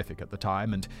quite horrific at the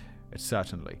time, and it's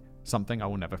certainly something I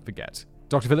will never forget.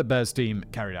 Dr. Philip Bear's team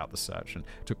carried out the search and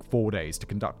took 4 days to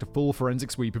conduct a full forensic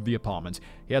sweep of the apartment.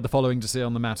 He had the following to say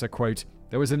on the matter, quote,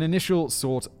 "There was an initial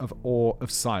sort of awe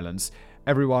of silence.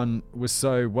 Everyone was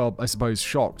so, I suppose,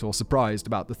 shocked or surprised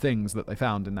about the things that they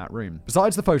found in that room.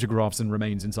 Besides the photographs and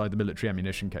remains inside the military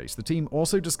ammunition case, the team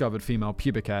also discovered female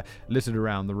pubic hair littered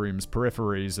around the room's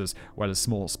peripheries, as well as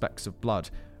small specks of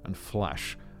blood and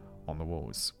flesh on the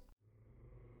walls."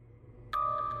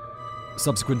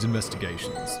 Subsequent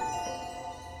investigations.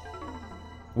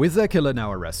 With their killer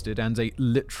now arrested and a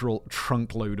literal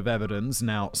trunkload of evidence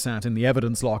now sat in the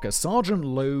evidence locker, Sergeant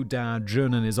Lo Da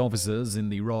Jun and his officers in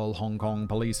the Royal Hong Kong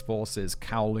Police Force's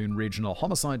Kowloon Regional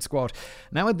Homicide Squad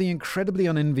now had the incredibly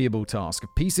unenviable task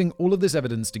of piecing all of this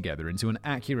evidence together into an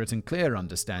accurate and clear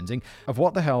understanding of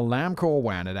what the hell Lam Kor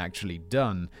Wan had actually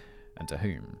done. and to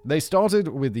whom. They started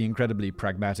with the incredibly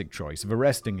pragmatic choice of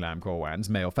arresting Lam Kor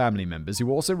Wan's male family members who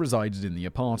also resided in the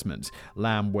apartment: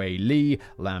 Lam Wei Li,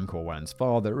 Lam Kor Wan's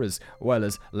father, as well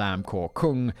as Lam Kor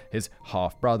Kung, his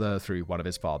half-brother through one of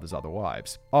his father's other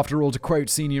wives. After all, to quote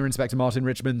Senior Inspector Martin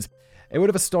Richmond, "It would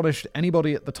have astonished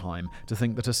anybody at the time to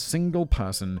think that a single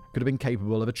person could have been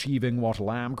capable of achieving what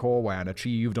Lam Kor Wan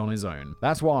achieved on his own.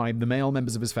 That's why the male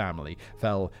members of his family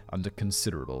fell under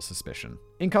considerable suspicion."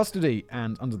 In custody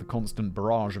and under the constant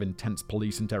barrage of intense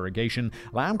police interrogation,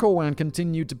 Lam Kor Wan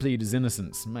continued to plead his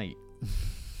innocence. Mate,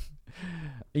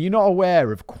 are you not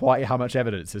aware of quite how much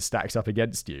evidence is stacked up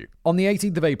against you? On the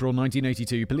 18th of April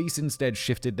 1982, police instead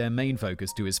shifted their main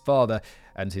focus to his father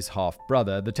and his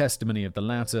half-brother. The testimony of the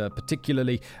latter,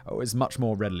 particularly, was much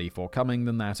more readily forthcoming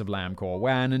than that of Lam Kor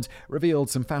Wan, and revealed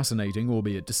some fascinating,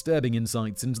 albeit disturbing,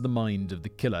 insights into the mind of the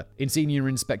killer. In Senior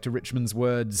Inspector Richmond's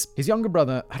words, his younger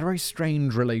brother had a very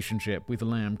strange relationship with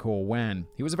Lam Kor Wan.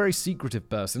 He was a very secretive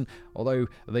person. Although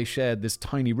they shared this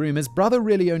tiny room, his brother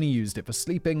really only used it for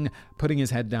sleeping, putting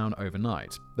his head down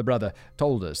overnight. The brother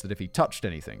told us that if he touched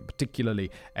anything,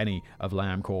 particularly any of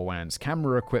Lam Kor Wan's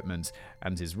camera equipment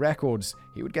and his records,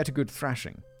 he would get a good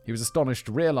thrashing. He was astonished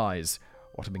to realize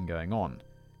what had been going on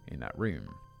in that room.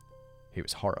 He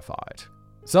was horrified.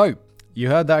 So, you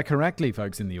heard that correctly,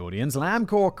 folks in the audience. Lam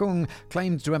Kor Kung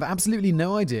claimed to have absolutely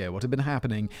no idea what had been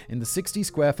happening in the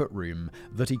 60-square-foot room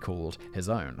that he called his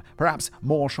own. Perhaps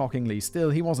more shockingly still,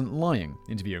 he wasn't lying.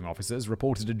 Interviewing officers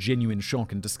reported a genuine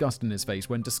shock and disgust in his face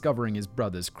when discovering his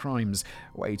brother's crimes.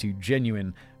 Way too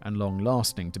genuine and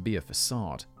long-lasting to be a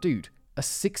facade. Dude, a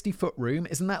 60-foot room?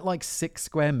 Isn't that like 6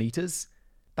 square meters?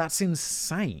 That's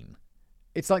insane.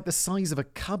 It's like the size of a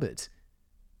cupboard.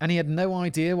 And he had no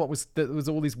idea there was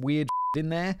all this weird in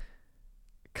there?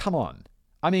 Come on.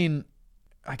 I mean,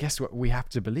 I guess we have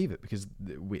to believe it because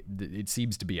it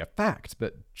seems to be a fact,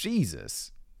 but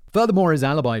Jesus. Furthermore, his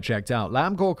alibi checked out.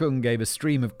 Lam Kor Kung gave a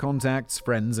stream of contacts,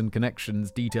 friends, and connections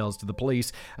details to the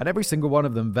police, and every single one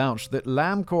of them vouched that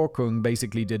Lam Kor Kung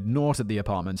basically did naught at the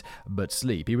apartment but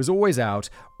sleep. He was always out,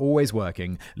 always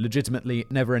working, legitimately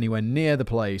never anywhere near the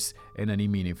place in any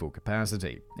meaningful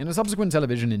capacity. In a subsequent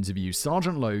television interview,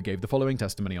 Sergeant Lowe gave the following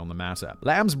testimony on the matter.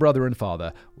 Lam's brother and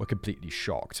father were completely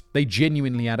shocked. They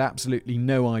genuinely had absolutely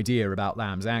no idea about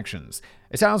Lam's actions.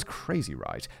 It sounds crazy,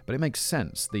 right? But it makes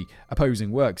sense. The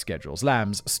opposing work schedules,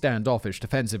 Lam's standoffish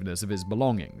defensiveness of his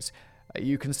belongings.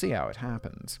 You can see how it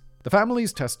happened. The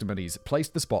family's testimonies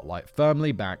placed the spotlight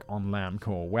firmly back on Lam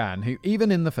Kor Wan, who,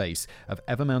 even in the face of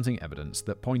ever-mounting evidence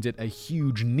that pointed a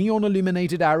huge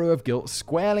neon-illuminated arrow of guilt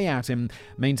squarely at him,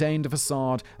 maintained a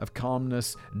facade of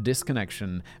calmness,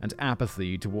 disconnection, and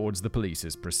apathy towards the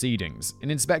police's proceedings. In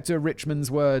Inspector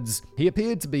Richmond's words, he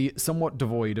appeared to be somewhat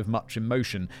devoid of much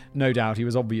emotion. No doubt he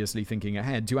was obviously thinking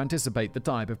ahead to anticipate the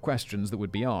type of questions that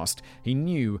would be asked. He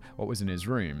knew what was in his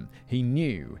room. He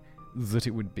knew that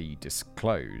it would be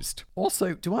disclosed.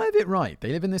 Also, do I have it right?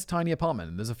 They live in this tiny apartment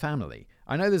and there's a family.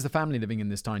 I know there's a family living in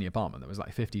this tiny apartment that was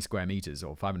like 50 square meters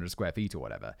or 500 square feet or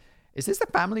whatever. Is this a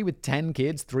family with 10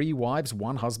 kids, 3 wives,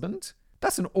 1 husband?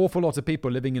 That's an awful lot of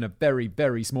people living in a very,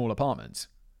 very small apartment.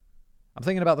 I'm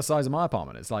thinking about the size of my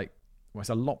apartment. It's like, well, it's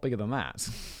a lot bigger than that.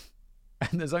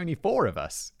 And there's only 4 of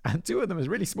us, and 2 of them as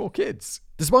really small kids.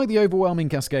 Despite the overwhelming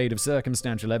cascade of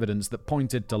circumstantial evidence that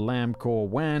pointed to Lam Kor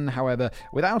Wan, however,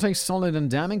 without a solid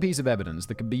and damning piece of evidence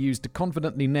that could be used to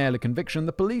confidently nail a conviction,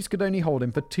 the police could only hold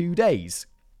him for 2 days.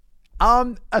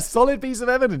 A solid piece of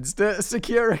evidence to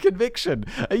secure a conviction.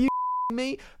 Are you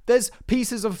me? There's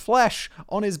pieces of flesh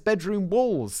on his bedroom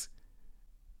walls.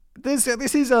 Isn't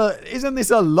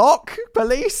this a lock,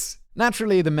 police?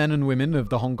 Naturally, the men and women of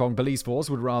the Hong Kong police force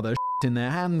would rather in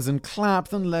their hands and clap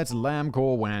than let Lam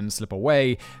Kor Wan slip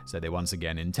away, so they once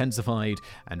again intensified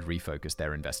and refocused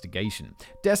their investigation.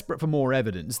 Desperate for more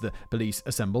evidence, the police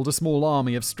assembled a small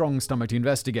army of strong-stomached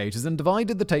investigators and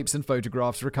divided the tapes and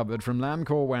photographs recovered from Lam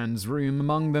Kor Wan's room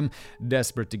among them,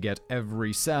 desperate to get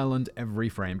every cell and every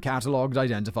frame catalogued,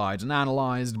 identified, and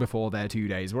analyzed before their 2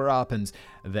 days were up and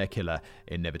their killer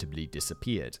inevitably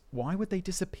disappeared. Why would they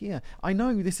disappear? I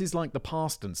know this is like the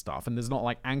past and stuff, and there's not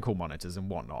like ankle monitors and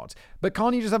whatnot, but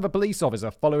can't you just have a police officer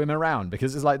follow him around?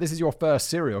 Because it's like, this is your first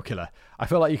serial killer. I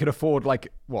feel like you could afford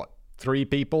 3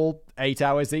 people, 8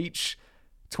 hours each,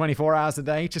 24 hours a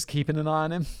day, just keeping an eye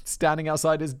on him, standing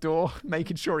outside his door,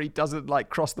 making sure he doesn't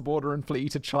cross the border and flee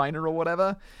to China or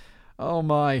whatever. Oh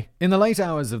my. In the late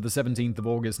hours of the 17th of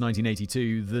August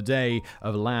 1982, the day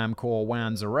of Lam Kor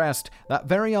Wan's arrest, that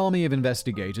very army of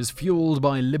investigators, fueled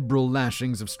by liberal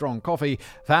lashings of strong coffee,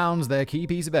 found their key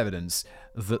piece of evidence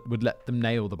that would let them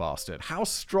nail the bastard. How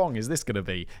strong is this going to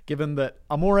be, given that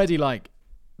I'm already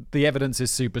the evidence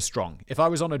is super strong. If I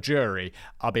was on a jury,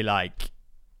 I'll be like,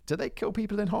 do they kill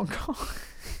people in Hong Kong?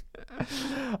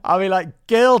 I'll be like,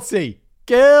 guilty.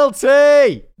 This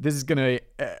is got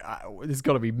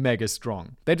to be mega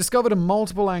strong. They discovered a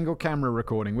multiple angle camera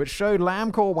recording which showed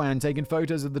Lam Kor Wan taking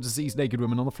photos of the deceased naked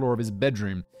woman on the floor of his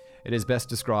bedroom. It is best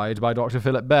described by Dr.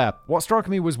 Philip Bear. What struck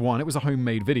me was, one, it was a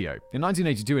homemade video. In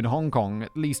 1982 in Hong Kong,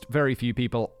 at least very few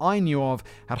people I knew of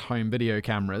had home video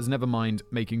cameras, never mind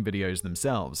making videos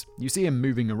themselves. You see him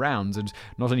moving around, and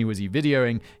not only was he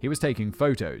videoing, he was taking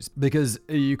photos, because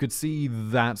you could see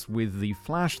that with the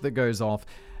flash that goes off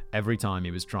every time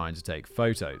he was trying to take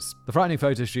photos. The frightening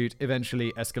photo shoot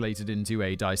eventually escalated into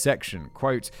a dissection.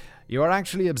 Quote, "You are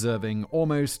actually observing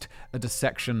almost a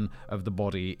dissection of the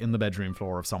body in the bedroom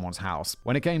floor of someone's house.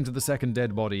 When it came to the second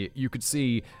dead body, you could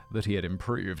see that he had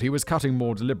improved. He was cutting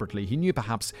more deliberately. He knew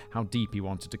perhaps how deep he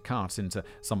wanted to cut into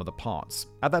some of the parts.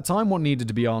 At that time, what needed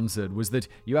to be answered was that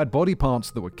you had body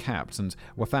parts that were kept and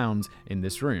were found in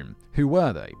this room. Who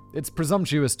were they? It's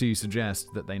presumptuous to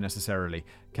suggest that they necessarily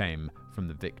came from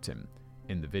the victim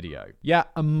in the video." Yeah,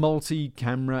 a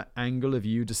multi-camera angle of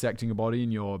you dissecting a body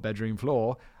in your bedroom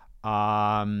floor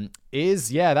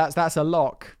that's a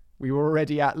lock. We were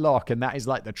already at lock, and that is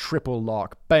like the triple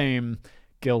lock. Boom.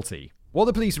 Guilty. What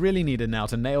the police really needed now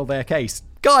to nail their case,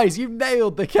 guys, you've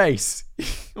nailed the case.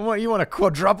 What, you want a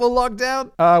quadruple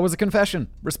lockdown? Was a confession.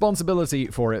 Responsibility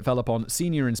for it fell upon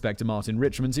Senior Inspector Martin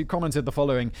Richmond, who commented the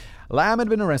following: "Lam had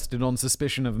been arrested on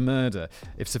suspicion of murder.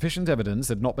 If sufficient evidence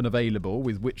had not been available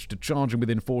with which to charge him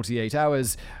within 48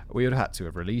 hours, we would have had to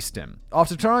have released him."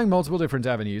 After trying multiple different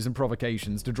avenues and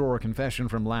provocations to draw a confession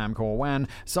from Lam Kor Wan,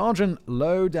 Sergeant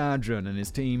Lo Da Jun and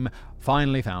his team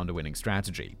finally found a winning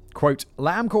strategy. Quote,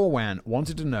 "Lam Kor Wan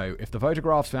wanted to know if the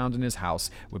photographs found in his house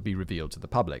would be revealed to the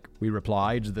public. We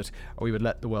replied that we would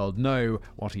let the world know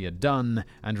what he had done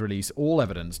and release all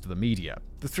evidence to the media.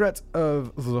 The threat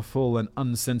of the full and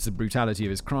uncensored brutality of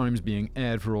his crimes being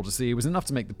aired for all to see was enough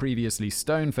to make the previously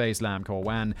stone-faced Lam Kor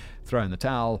Wan throw in the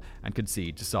towel and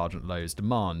concede to Sergeant Lo's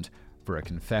demand for a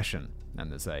confession." And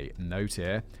there's a note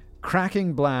here.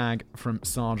 Cracking blag from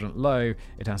Sergeant Lo,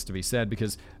 it has to be said,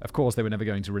 because of course they were never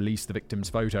going to release the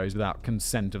victims' photos without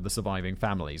consent of the surviving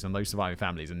families, and those surviving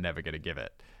families are never going to give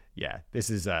it. Yeah, this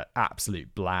is an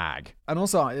absolute blag. And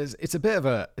also, it's a bit of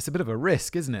a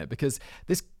risk, isn't it? Because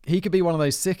he could be one of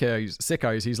those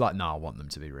sickos who's like, no, I want them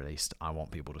to be released. I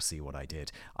want people to see what I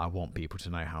did. I want people to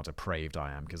know how depraved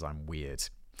I am because I'm weird.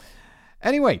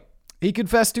 Anyway, he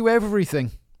confessed to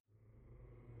everything.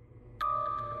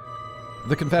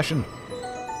 The confession.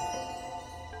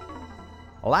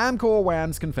 Lam Kor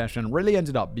Wan's confession really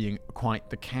ended up being quite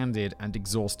the candid and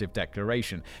exhaustive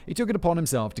declaration. He took it upon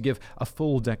himself to give a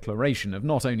full declaration of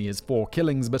not only his 4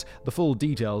 killings, but the full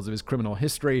details of his criminal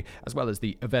history, as well as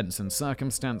the events and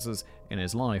circumstances in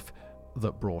his life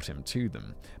that brought him to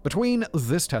them. Between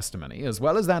this testimony, as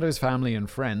well as that of his family and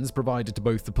friends provided to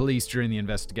both the police during the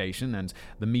investigation and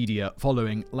the media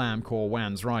following Lam Kor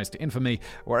Wan's rise to infamy,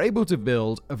 we're able to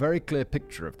build a very clear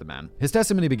picture of the man. His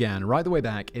testimony began right the way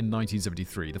back in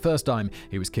 1973, the first time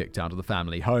he was kicked out of the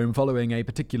family home following a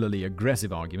particularly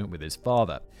aggressive argument with his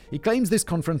father. He claims this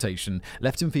confrontation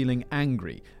left him feeling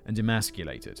angry and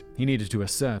emasculated. He needed to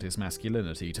assert his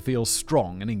masculinity to feel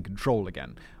strong and in control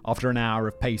again. After an hour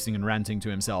of pacing and ranting to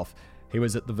himself, he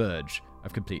was at the verge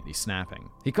of completely snapping.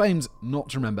 He claims not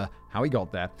to remember how he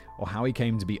got there or how he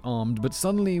came to be armed, but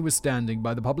suddenly he was standing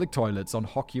by the public toilets on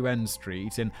Hock Yuen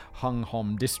Street in Hung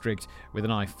Hom District with a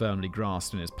knife firmly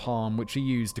grasped in his palm, which he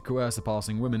used to coerce a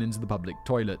passing woman into the public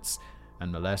toilets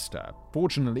and molest her.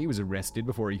 Fortunately, he was arrested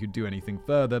before he could do anything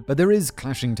further, but there is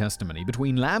clashing testimony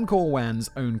between Lam Kor Wan's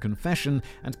own confession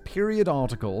and period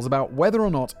articles about whether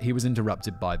or not he was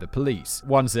interrupted by the police.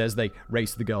 One says they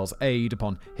raced the girl's aid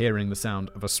upon hearing the sound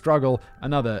of a struggle.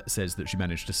 Another says that she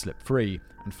managed to slip free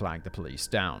and flag the police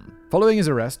down. Following his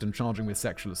arrest and charging with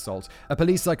sexual assault, a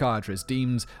police psychiatrist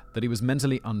deemed that he was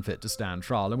mentally unfit to stand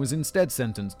trial and was instead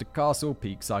sentenced to Castle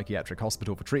Peak Psychiatric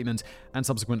Hospital for treatment and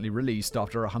subsequently released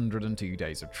after 102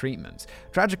 days of treatment.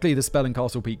 Tragically, the spell in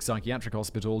Castle Peak Psychiatric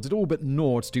Hospital did all but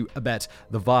naught to abet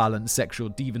the violent sexual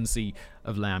deviancy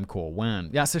of Lam Kor Wan.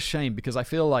 That's a shame, because I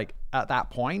feel like at that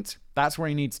point, that's where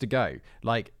he needs to go.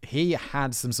 Like, he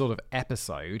had some sort of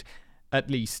episode,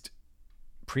 at least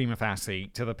prima facie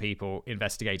to the people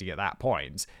investigating at that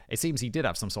point. It seems he did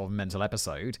have some sort of mental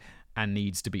episode and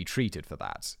needs to be treated for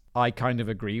that. I kind of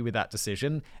agree with that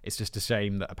decision. It's just a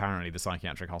shame that apparently the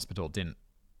psychiatric hospital didn't,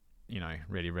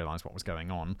 really realize what was going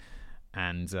on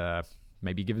and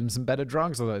maybe give him some better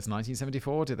drugs. Although it's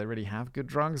 1974, did they really have good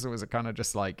drugs? Or was it kind of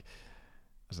just like,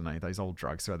 I don't know, those old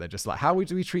drugs where they're just like, how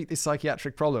do we treat this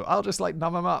psychiatric problem? I'll just like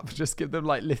numb them up. Just give them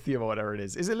like lithium or whatever it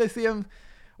is. Is it lithium?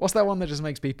 What's that one that just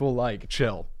makes people like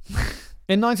chill?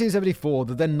 In 1974,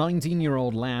 the then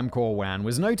 19-year-old Lam Kor Wan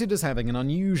was noted as having an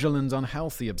unusual and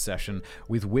unhealthy obsession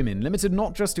with women, limited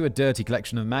not just to a dirty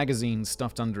collection of magazines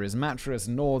stuffed under his mattress,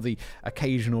 nor the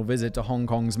occasional visit to Hong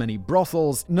Kong's many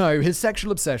brothels. No, his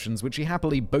sexual obsessions, which he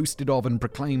happily boasted of and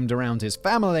proclaimed around his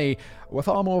family, were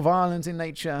far more violent in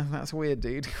nature. That's weird,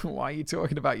 dude. Why are you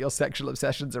talking about your sexual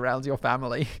obsessions around your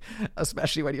family?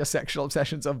 Especially when your sexual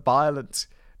obsessions are violent.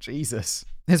 Jesus.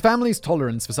 His family's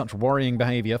tolerance for such worrying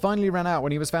behavior finally ran out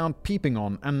when he was found peeping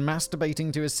on and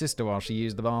masturbating to his sister while she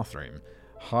used the bathroom.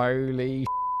 Holy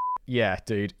yeah,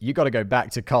 dude, you got to go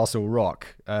back to Castle Rock.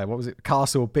 What was it?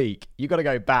 Castle Peak. You got to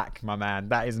go back, my man.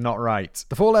 That is not right.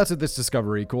 The fallout of this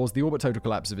discovery caused the total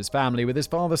collapse of his family, with his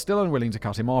father still unwilling to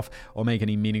cut him off or make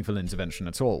any meaningful intervention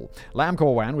at all. Lam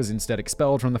Kor Wan was instead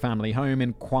expelled from the family home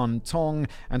in Kwan Tong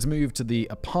and moved to the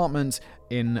apartment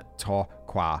in To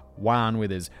Kwa Wan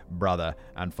with his brother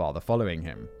and father following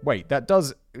him. Wait,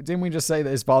 didn't we just say that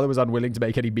his father was unwilling to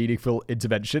make any meaningful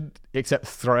intervention, except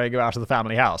throwing him out of the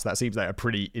family house? That seems like a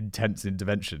pretty intense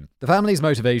intervention. The family's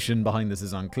motivation behind this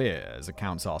is unclear, as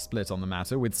accounts are split on the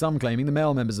matter, with some claiming the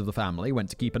male members of the family went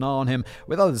to keep an eye on him,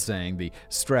 with others saying the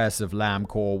stress of Lam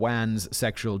Kor Wan's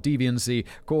sexual deviancy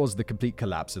caused the complete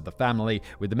collapse of the family,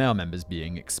 with the male members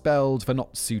being expelled for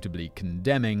not suitably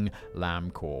condemning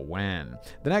Lam Kor Wan.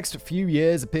 The next few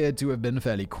years appeared to have been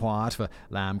fairly quiet for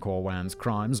Lam Kor Wan's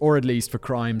crimes, or at least for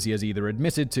crimes he has either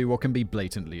admitted to or can be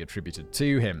blatantly attributed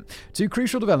to him. Two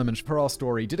crucial developments for our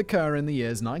story did occur in the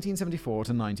years 1974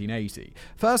 to 1980.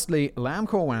 Firstly, Lam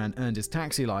Kor Wan earned his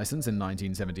taxi license in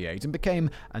 1978 and became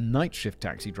a night shift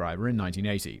taxi driver in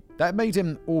 1980. That made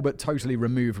him all but totally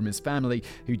removed from his family,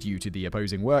 who due to the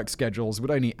opposing work schedules would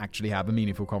only actually have a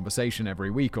meaningful conversation every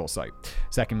week or so.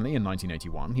 Secondly, in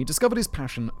 1981, he discovered his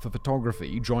passion for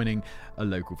photography, joining a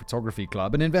local photography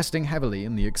club and investing heavily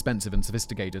in the expensive and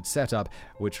sophisticated setup,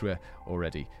 which we're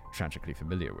already tragically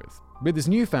familiar with. With his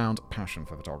newfound passion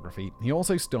for photography, he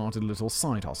also started a little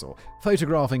side hustle,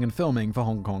 photographing and filming for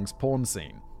Hong Kong's porn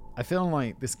scene. I feel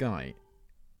like this guy,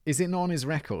 is it not on his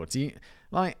record?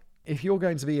 If you're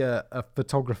going to be a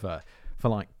photographer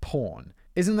for porn,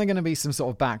 isn't there going to be some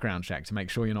sort of background check to make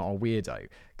sure you're not a weirdo?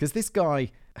 Because this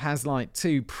guy has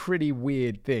two pretty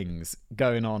weird things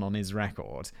going on his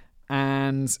record.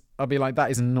 And I'll be like,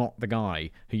 that is not the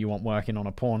guy who you want working on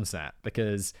a porn set,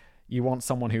 because you want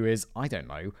someone who is, I don't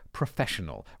know,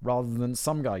 professional, rather than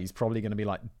some guy who's probably going to be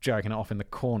jerking it off in the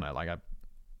corner. We're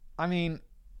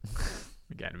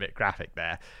getting a bit graphic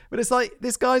there. But it's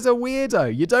this guy's a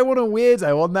weirdo. You don't want a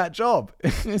weirdo on that job.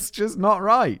 It's just not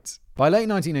right. By late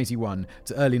 1981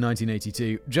 to early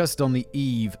 1982, just on the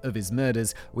eve of his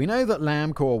murders, we know that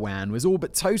Lam Kor Wan was all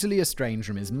but totally estranged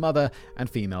from his mother and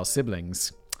female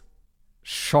siblings.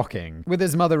 Shocking. With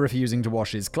his mother refusing to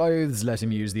wash his clothes, let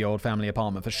him use the old family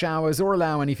apartment for showers, or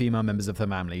allow any female members of the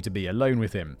family to be alone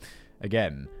with him.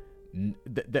 Again,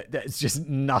 there's just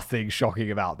nothing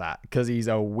shocking about that, because he's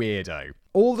a weirdo.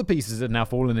 All the pieces had now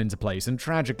fallen into place, and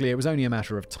tragically it was only a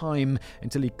matter of time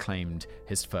until he claimed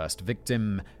his first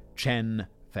victim, Chen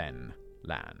Fen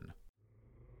Lan.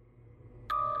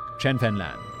 Chen Fen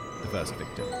Lan, the first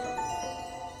victim.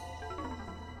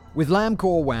 With Lam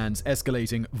Kor Wan's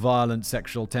escalating violent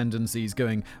sexual tendencies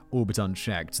going all but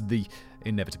unchecked, the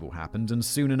inevitable happened, and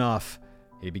soon enough,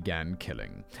 he began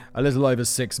killing. A little over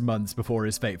 6 months before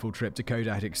his fateful trip to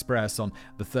Kodak Express on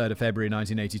the 3rd of February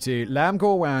 1982, Lam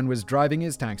Kor Wan was driving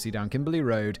his taxi down Kimberley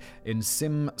Road in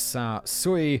Sim Sa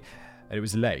Sui. It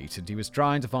was late, and he was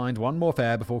trying to find one more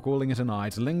fare before calling it a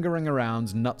night, lingering around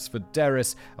Knutsford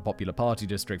Terrace, a popular party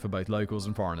district for both locals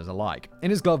and foreigners alike. In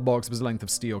his glove box was a length of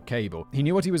steel cable. He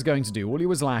knew what he was going to do. All he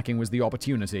was lacking was the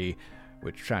opportunity,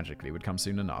 which tragically would come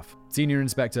soon enough. Senior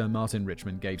Inspector Martin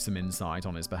Richmond gave some insight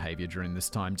on his behavior during this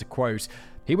time to quote,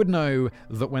 "He would know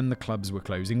that when the clubs were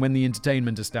closing, when the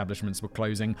entertainment establishments were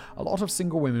closing, a lot of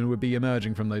single women would be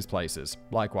emerging from those places.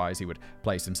 Likewise, he would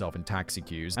place himself in taxi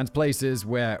queues and places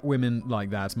where women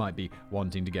like that might be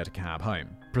wanting to get a cab home."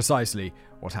 Precisely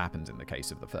what happened in the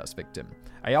case of the first victim.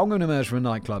 A young woman emerged from a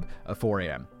nightclub at 4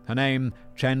 a.m. Her name,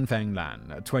 Chen Fen Lan,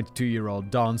 a 22-year-old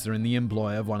dancer in the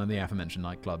employ of one of the aforementioned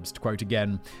nightclubs. To quote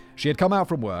again, "She had come out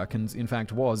from work and, in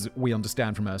fact, we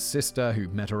understand from her sister, who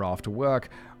met her after work,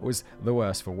 was the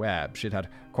worse for wear. She'd had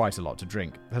quite a lot to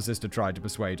drink. Her sister tried to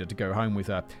persuade her to go home with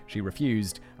her. She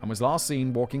refused and was last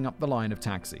seen walking up the line of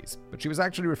taxis. But she was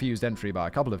actually refused entry by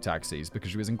a couple of taxis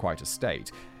because she was in quite a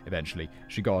state. Eventually,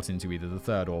 she got into either the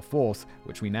third or fourth,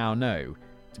 which we now know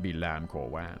to be Lam Kor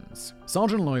Wan's.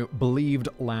 Sergeant Low believed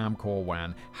Lam Kor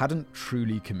Wan hadn't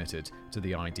truly committed to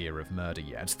the idea of murder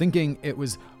yet, thinking it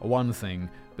was one thing,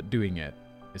 but doing it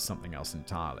is something else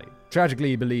entirely. Tragically,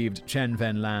 he believed Chen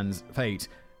Fen Lan's fate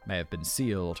may have been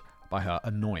sealed by her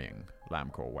annoying Lam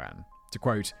Kor Wan. To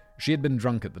quote, she had been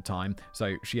drunk at the time,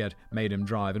 so she had made him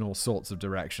drive in all sorts of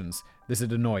directions. This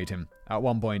had annoyed him. At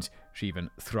one point, she even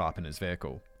threw up in his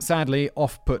vehicle. Sadly,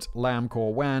 off-put Lam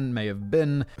Kor Wan may have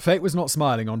been, fate was not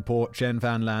smiling on poor Chen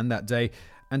Fan Lan that day,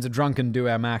 and a drunken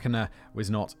Duer Machina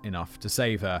was not enough to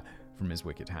save her from his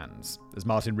wicked hands. As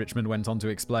Martin Richmond went on to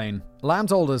explain, Lam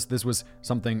told us this was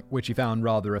something which he found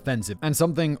rather offensive, and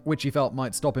something which he felt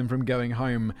might stop him from going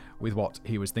home with what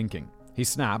he was thinking. He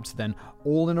snapped, then,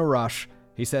 all in a rush,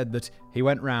 he said that he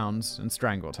went round and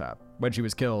strangled her. When she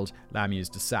was killed, Lam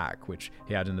used a sack, which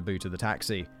he had in the boot of the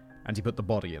taxi, and he put the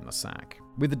body in the sack.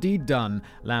 With the deed done,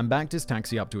 Lam backed his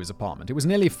taxi up to his apartment. It was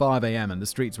nearly 5 a.m. and the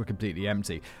streets were completely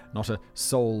empty. Not a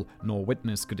soul nor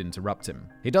witness could interrupt him.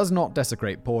 He does not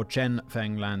desecrate poor Chen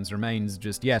Feng Lan's remains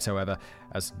just yet, however,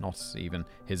 as not even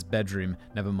his bedroom,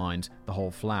 never mind the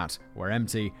whole flat, were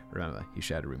empty. Remember, he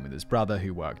shared a room with his brother,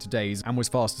 who worked days and was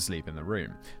fast asleep in the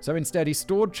room. So instead, he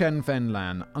stored Chen Feng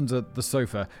Lan under the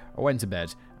sofa, went to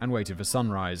bed, and waited for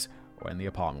sunrise, when the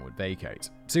apartment would vacate.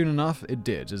 Soon enough, it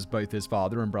did, as both his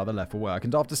father and brother left for work,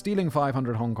 and after stealing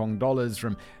 500 Hong Kong dollars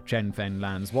from Chen Fen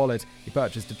Lan's wallet, he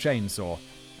purchased a chainsaw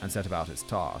and set about his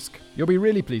task. You'll be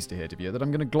really pleased to hear, Divya, that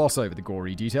I'm going to gloss over the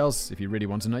gory details. If you really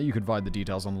want to know, you could find the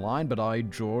details online, but I,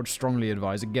 George, strongly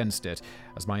advise against it,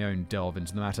 as my own delve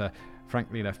into the matter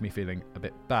frankly left me feeling a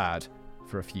bit bad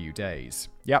for a few days.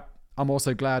 Yep, I'm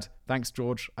also glad. Thanks,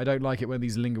 George. I don't like it when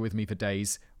these linger with me for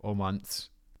days or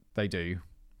months. They do.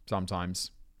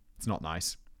 Sometimes. It's not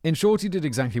nice. In short, he did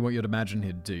exactly what you'd imagine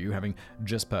he'd do, having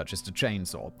just purchased a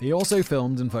chainsaw. He also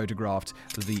filmed and photographed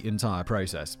the entire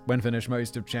process. When finished,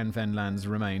 most of Chen Fen Lan's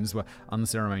remains were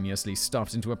unceremoniously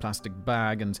stuffed into a plastic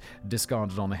bag and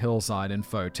discarded on a hillside in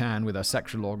Fo Tan, with her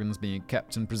sexual organs being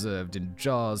kept and preserved in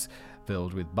jars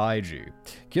filled with baijiu.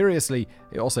 Curiously,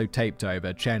 he also taped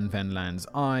over Chen Fen Lan's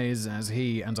eyes as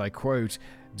he, and I quote,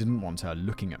 didn't want her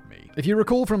looking at me. If you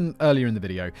recall from earlier in the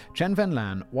video, Chen Fen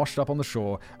Lan washed up on the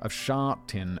shore of Sha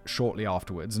Tin shortly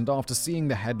afterwards, and after seeing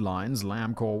the headlines,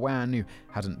 Lam Kor Wan, who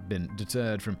hadn't been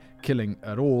deterred from killing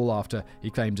at all after he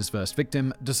claimed his first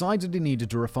victim, decided he needed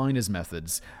to refine his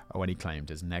methods when he claimed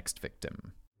his next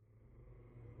victim.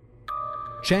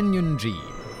 Chen Yunji,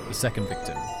 the second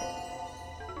victim.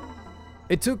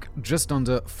 It took just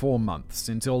under 4 months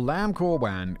until Lam Kor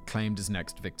Wan claimed his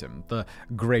next victim, the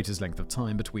greatest length of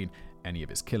time between any of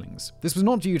his killings. This was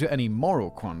not due to any moral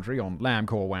quandary on Lam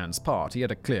Kor Wan's part. He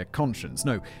had a clear conscience.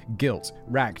 No guilt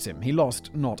racked him. He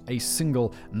lost not a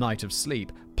single night of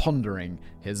sleep pondering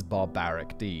his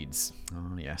barbaric deeds.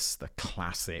 Oh yes, the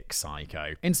classic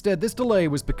psycho. Instead, this delay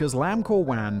was because Lam Kor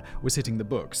Wan was hitting the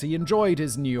books. He enjoyed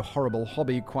his new horrible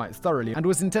hobby quite thoroughly and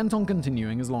was intent on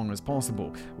continuing as long as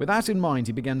possible. With that in mind,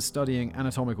 he began studying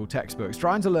anatomical textbooks,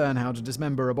 trying to learn how to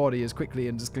dismember a body as quickly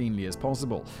and as cleanly as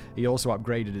possible. He also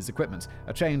upgraded his equipment.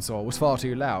 A chainsaw was far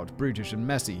too loud, brutish and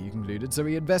messy, he concluded, so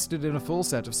he invested in a full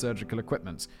set of surgical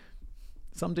equipment.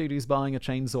 Some dude who's buying a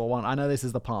chainsaw one. I know this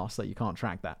is the past, so you can't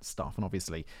track that stuff, and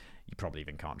obviously you probably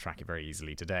even can't track it very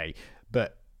easily today.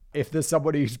 But if there's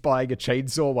somebody who's buying a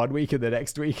chainsaw 1 week and the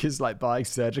next week is like buying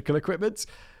surgical equipment,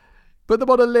 put them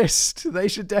on a list. They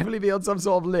should definitely be on some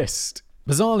sort of list.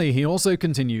 Bizarrely, he also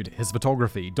continued his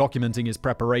photography, documenting his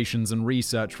preparations and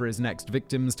research for his next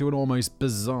victims to an almost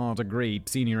bizarre degree.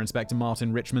 Senior Inspector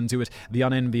Martin Richmond, who had the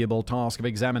unenviable task of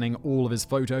examining all of his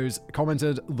photos,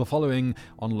 commented the following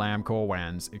on Lam Kor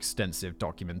Wan's extensive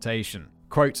documentation.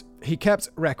 Quote, he kept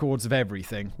records of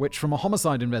everything, which from a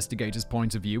homicide investigator's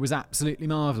point of view was absolutely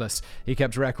marvelous. He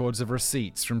kept records of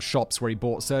receipts from shops where he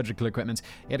bought surgical equipment.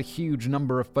 He had a huge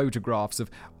number of photographs of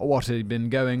what had been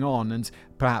going on, and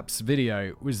perhaps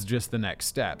video was just the next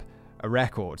step. A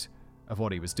record of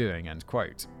what he was doing, end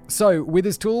quote. So, with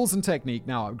his tools and technique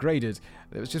now upgraded,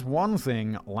 there was just one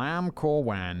thing Lam Kor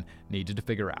Wan needed to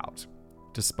figure out.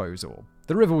 Disposal.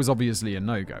 The river was obviously a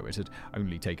no-go. It had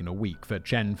only taken a week for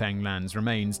Chen Feng Lan's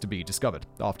remains to be discovered.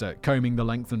 After combing the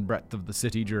length and breadth of the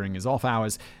city during his off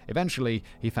hours, eventually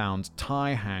he found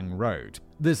Tai Hang Road.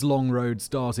 This long road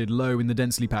started low in the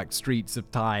densely packed streets of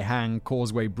Tai Hang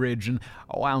Causeway Bridge and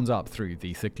wound up through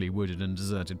the thickly wooded and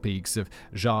deserted peaks of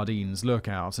Jardines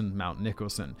Lookout and Mount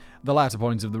Nicholson. The latter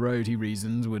point of the road, he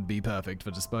reasoned, would be perfect for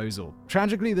disposal.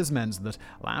 Tragically, this meant that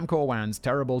Lam Kor Wan's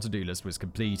terrible to-do list was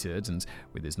completed, and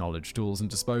with his knowledge, tools and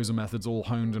disposal methods all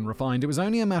honed and refined, it was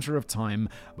only a matter of time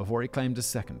before he claimed his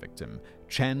second victim,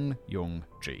 Chen Yung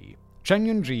Ji. Chen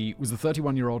Yunji was the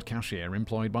 31-year-old cashier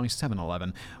employed by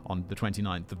 7-Eleven. On the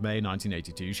 29th of May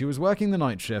 1982, she was working the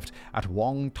night shift at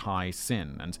Wong Tai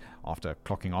Sin, and after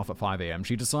clocking off at 5 a.m.,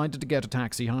 she decided to get a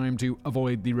taxi home to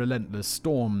avoid the relentless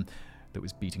storm that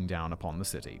was beating down upon the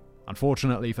city.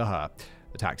 Unfortunately for her,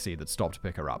 the taxi that stopped to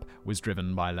pick her up was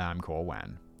driven by Lam Kor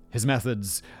Wan. His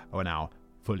methods were now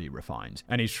fully refined.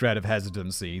 Any shred of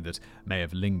hesitancy that may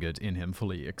have lingered in him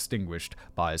fully extinguished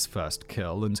by his first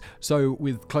kill, and so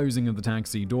with closing of the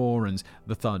taxi door and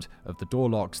the thud of the door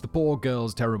locks, the poor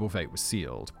girl's terrible fate was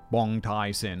sealed. Wong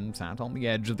Tai Sin sat on the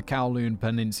edge of the Kowloon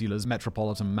Peninsula's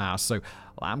metropolitan mass, so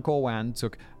Lam Kor Wan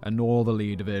took a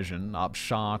northerly division up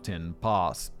Sha Tin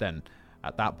Pass. Then,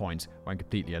 at that point, when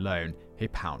completely alone, he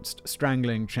pounced,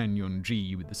 strangling Chen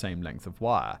Yunji with the same length of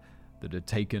wire that had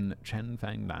taken Chen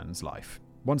Fenglan's life.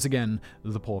 Once again,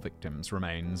 the poor victim's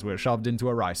remains were shoved into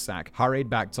a rice sack, hurried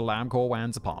back to Lam Kor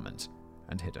Wan's apartment,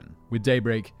 and hidden. With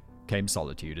daybreak came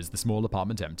solitude as the small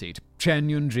apartment emptied. Chen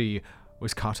Yunji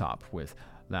was cut up with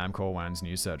Lam Kor Wan's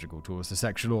new surgical tools, the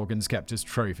sexual organs kept as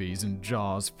trophies in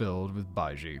jars filled with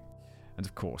baijiu. And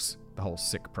of course, the whole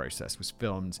sick process was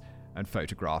filmed and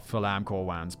photographed for Lam Kor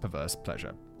Wan's perverse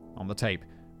pleasure. On the tape,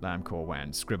 Lam Kor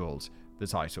Wan scribbled the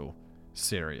title,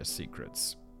 Serious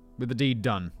Secrets. With the deed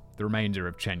done, the remainder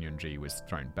of Chen Yunji was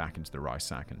thrown back into the rice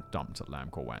sack and dumped at Lam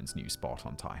Kor Wan's new spot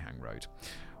on Taihang Road.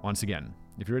 Once again,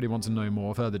 if you really want to know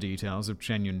more, further details of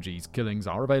Chen Yunji's killings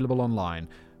are available online,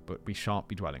 but we shan't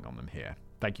be dwelling on them here.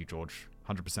 Thank you, George.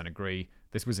 100% agree.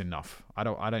 This was enough. I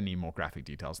don't need more graphic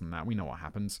details than that. We know what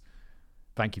happens.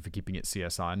 Thank you for keeping it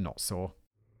CSI and not Saw.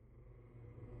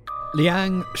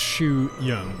 Liang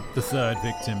Shu-yung, the third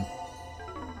victim.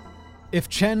 If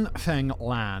Chen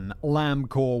Feng-lan, Lam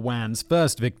Kor Wan's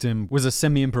first victim, was a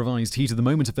semi-improvised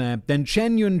heat-of-the-moment affair, then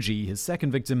Chen Yunji, his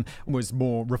second victim, was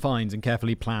more refined and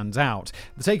carefully planned out.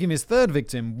 The taking of his third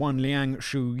victim, one Liang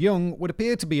Shu-yung, would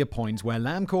appear to be a point where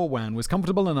Lam Kor Wan was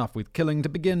comfortable enough with killing to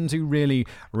begin to really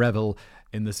revel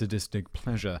in the sadistic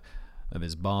pleasure of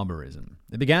his barbarism.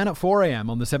 It began at 4 a.m.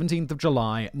 on the 17th of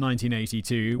July,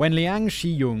 1982, when Liang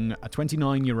Shi-yung, a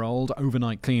 29-year-old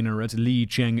overnight cleaner at Li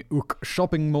Cheng-uk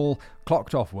shopping mall,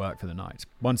 clocked off work for the night.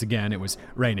 Once again, it was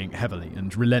raining heavily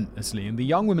and relentlessly, and the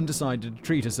young woman decided to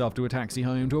treat herself to a taxi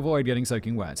home to avoid getting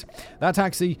soaking wet. That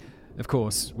taxi, of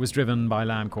course, was driven by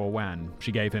Lam Kor Wan.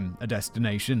 She gave him a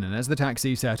destination, and as the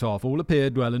taxi set off, all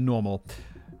appeared well and normal.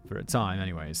 For a time,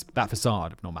 anyways. That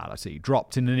facade of normality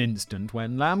dropped in an instant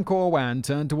when Lam Kor Wan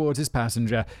turned towards his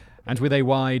passenger and with a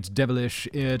wide, devilish,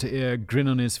 ear-to-ear grin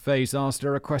on his face asked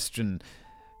her a question.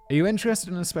 Are you interested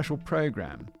in a special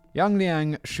program? Young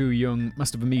Liang Shu-yung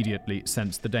must have immediately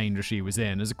sensed the danger she was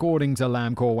in, as according to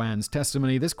Lam Kor Wan's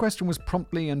testimony, this question was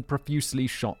promptly and profusely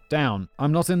shot down.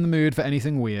 I'm not in the mood for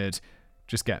anything weird.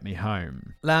 Just get me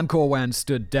home. Lam Kor Wan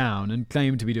stood down and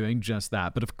claimed to be doing just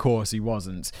that, but of course he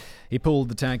wasn't. He pulled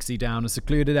the taxi down a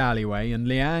secluded alleyway, and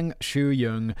Liang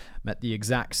Shu-yung met the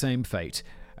exact same fate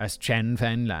as Chen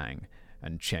Feng-lang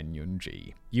and Chen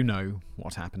Yunji. You know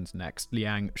what happened next.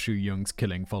 Liang Shu-yung's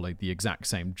killing followed the exact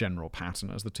same general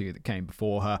pattern as the two that came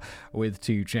before her, with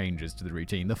two changes to the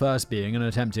routine. The first being an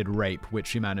attempted rape, which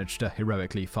she managed to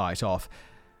heroically fight off,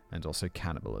 and also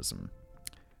cannibalism.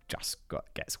 Just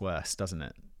gets worse, doesn't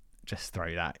it? Just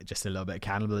throw that, just a little bit of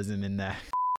cannibalism in there.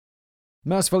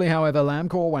 Mercifully, however, Lam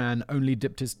Kor Wan only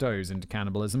dipped his toes into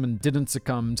cannibalism and didn't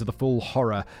succumb to the full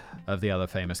horror of the other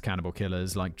famous cannibal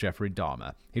killers like Jeffrey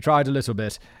Dahmer. He tried a little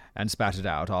bit and spat it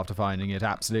out after finding it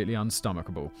absolutely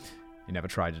unstomachable. He never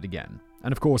tried it again.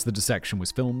 And of course, the dissection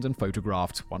was filmed and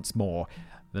photographed once more.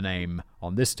 The name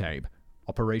on this tape,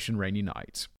 Operation Rainy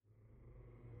Night.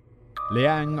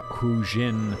 Liang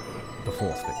Hu-jin, the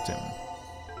fourth victim.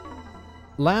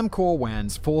 Lam Kor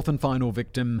Wan's fourth and final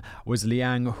victim was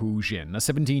Liang Hu-jin, a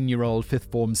 17-year-old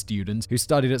fifth-form student who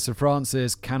studied at Sir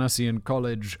Francis Canossian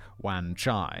College, Wan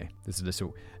Chai. There's a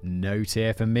little note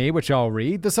here for me, which I'll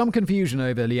read. There's some confusion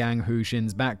over Liang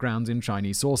Hu-jin's background in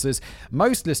Chinese sources.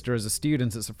 Most list her as a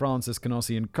student at Sir Francis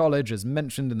Canossian College, as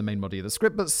mentioned in the main body of the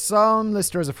script, but some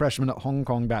list her as a freshman at Hong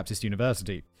Kong Baptist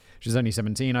University. She's only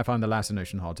 17. I find the latter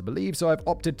notion hard to believe, so I've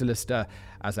opted to list her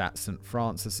as at St.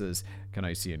 Francis's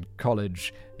Canossian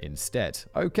College instead.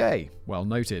 Okay, well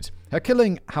noted. Her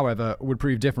killing, however, would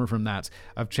prove different from that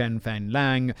of Chen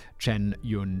Feng-lang, Chen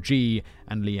Yunji,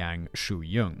 and Liang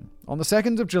Shu-yung. On the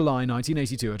 2nd of July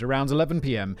 1982 at around 11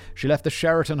 p.m, she left the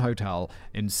Sheraton Hotel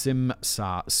in Sim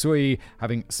Sa Sui,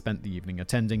 having spent the evening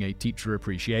attending a teacher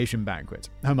appreciation banquet.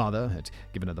 Her mother had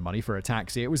given her the money for a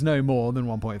taxi. It was no more than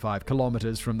 1.5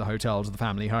 kilometers from the hotel to the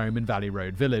family home in Valley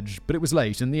Road Village, but it was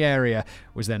late and the area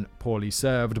was then poorly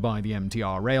served by the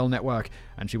MTR rail network,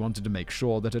 and she wanted to make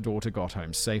sure that her daughter got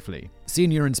home safely.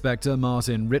 Senior Inspector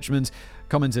Martin Richmond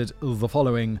commented the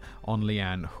following on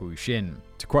Liang Huixin.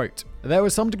 To quote, "There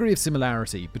was some degree of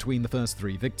similarity between the first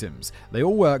three victims. They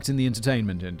all worked in the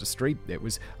entertainment industry. It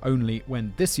was only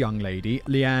when this young lady,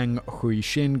 Liang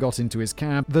Huixin, got into his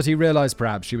cab that he realized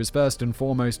perhaps she was first and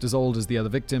foremost as old as the other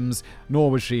victims,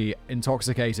 nor was she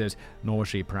intoxicated, nor was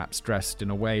she perhaps dressed in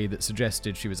a way that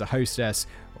suggested she was a hostess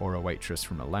or a waitress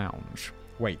from a lounge."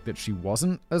 Wait, that she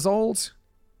wasn't as old?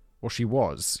 Or she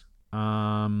was?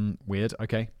 Weird.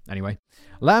 Okay. Anyway.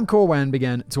 Lam Kor Wan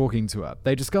began talking to her.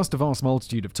 They discussed a vast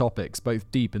multitude of topics,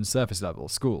 both deep and surface level: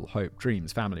 school, hope,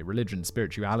 dreams, family, religion,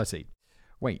 spirituality.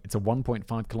 Wait, it's a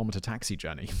 1.5-kilometer taxi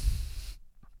journey.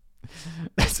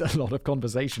 It's a lot of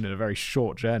conversation in a very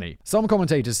short journey. Some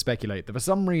commentators speculate that for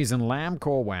some reason Lam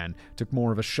Kor Wan took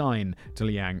more of a shine to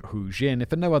Liang Huixin, if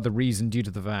for no other reason due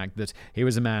to the fact that he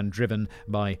was a man driven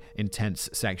by intense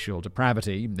sexual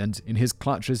depravity, and in his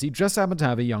clutches he just happened to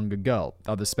have a younger girl.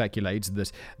 Others speculate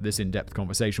that this in-depth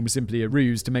conversation was simply a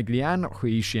ruse to make Liang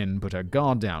Huixin put her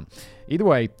guard down. Either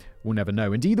way, we'll never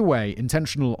know, and either way,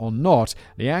 intentional or not,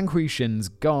 Liang Huixin's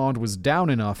guard was down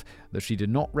enough that she did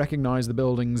not recognize the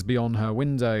buildings beyond her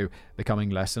window, becoming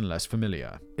less and less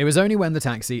familiar. It was only when the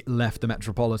taxi left the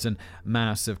metropolitan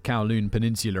mass of Kowloon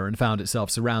Peninsula and found itself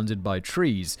surrounded by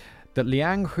trees that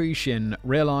Liang Huixin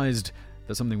realized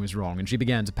that something was wrong, and she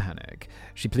began to panic.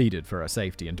 She pleaded for her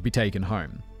safety and to be taken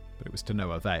home, but it was to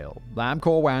no avail. Lam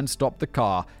Kor Wan stopped the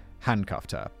car,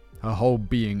 handcuffed her. Her whole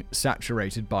being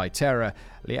saturated by terror,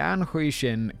 Liang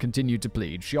Huixin continued to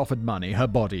plead. She offered money, her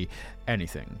body,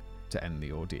 anything to end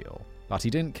the ordeal. But he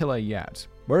didn't kill her yet.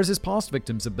 Whereas his past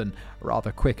victims have been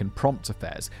rather quick and prompt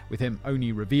affairs, with him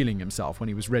only revealing himself when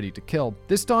he was ready to kill,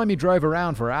 this time he drove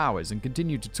around for hours and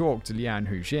continued to talk to Liang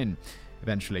Huixin.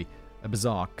 Eventually, a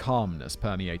bizarre calmness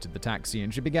permeated the taxi,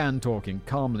 and she began talking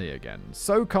calmly again.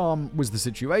 So calm was the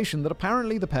situation that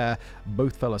apparently the pair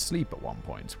both fell asleep at one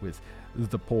point, with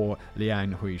the poor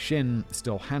Liang Huixin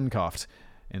still handcuffed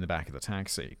in the back of the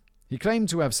taxi. He claimed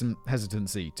to have some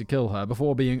hesitancy to kill her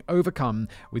before being overcome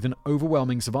with an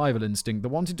overwhelming survival instinct that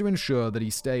wanted to ensure that he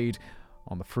stayed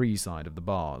on the free side of the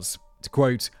bars. To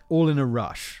quote, "All in a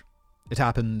rush. It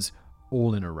happened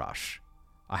all in a rush.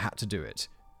 I had to do it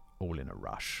all in a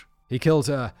rush." He killed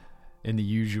her in the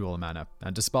usual manner,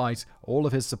 and despite all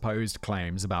of his supposed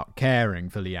claims about caring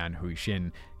for Liang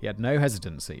Huixin, he had no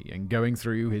hesitancy in going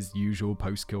through his usual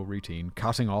post-kill routine,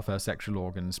 cutting off her sexual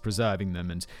organs, preserving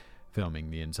them, and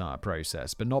filming the entire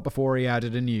process, but not before he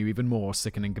added a new, even more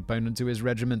sickening component to his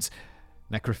regiment: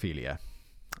 necrophilia.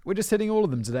 We're just hitting all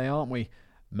of them today, aren't we?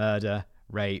 Murder,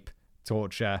 rape,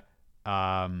 torture,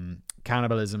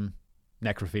 cannibalism,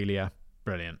 necrophilia.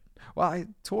 Brilliant. Well,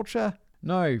 torture?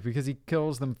 No, because he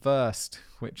kills them first,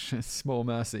 which is small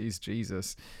mercies,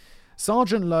 Jesus.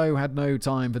 Sergeant Lowe had no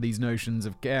time for these notions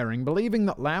of caring, believing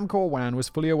that Lam Kor Wan was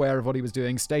fully aware of what he was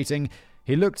doing, stating,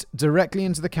 "He looked directly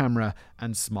into the camera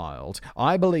and smiled.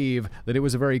 I believe that it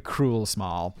was a very cruel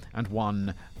smile, and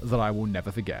one that I will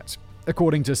never forget."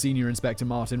 According to Senior Inspector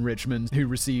Martin Richmond, who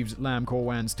received Lam Kor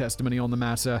Wan's testimony on the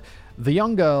matter, the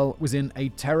young girl was in a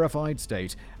terrified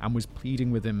state and was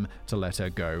pleading with him to let her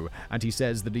go, and he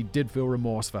says that he did feel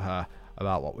remorse for her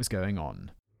about what was going on.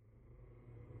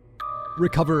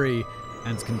 Recovery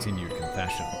and continued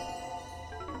confession.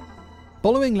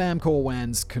 Following Lam Kor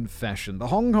Wan's confession, the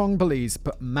Hong Kong police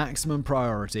put maximum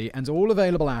priority and all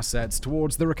available assets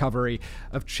towards the recovery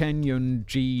of Chen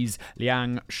Yunji's,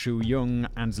 Liang Shuyung,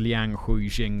 and Liang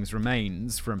Huixin's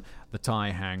remains from the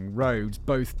Tai Hang Road,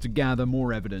 both to gather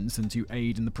more evidence and to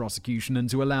aid in the prosecution and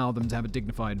to allow them to have a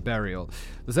dignified burial.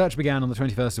 The search began on the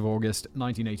 21st of August,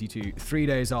 1982, 3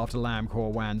 days after Lam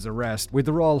Kor Wan's arrest, with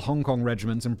the Royal Hong Kong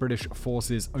Regiment and British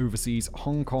Forces Overseas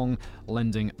Hong Kong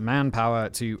lending manpower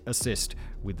to assist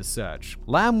with the search.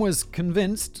 Lam was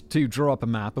convinced to draw up a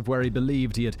map of where he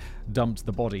believed he had dumped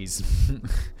the bodies.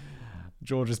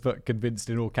 George has put convinced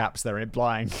in all caps there,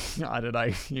 implying, I don't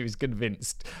know, he was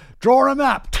convinced. Draw a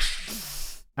map!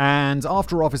 And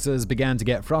after officers began to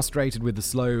get frustrated with the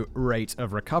slow rate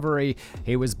of recovery,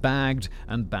 he was bagged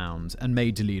and bound and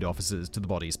made to lead officers to the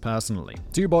bodies personally.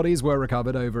 2 bodies were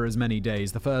recovered over as many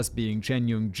days, the first being Chen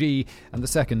Yunji and the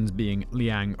second being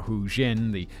Liang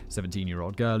Huixin, the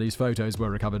 17-year-old girl whose photos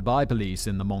were recovered by police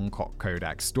in the Mongkok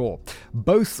Kodak store.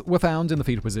 Both were found in the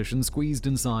fetal position, squeezed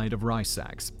inside of rice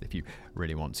sacks. If you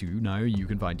really want to know, you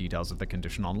can find details of the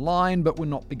condition online, but we'll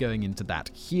not be going into that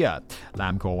here.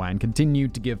 Lam Kor Wan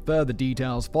continued to give further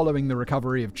details following the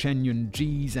recovery of Chen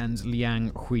Yunji's and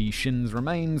Liang Huixin's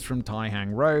remains from Tai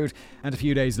Hang Road, and a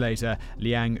few days later,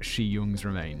 Liang Shiyung's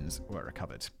remains were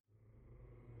recovered.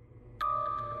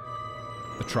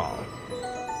 the trial.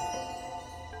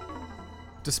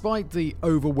 Despite the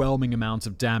overwhelming amount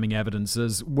of damning evidence,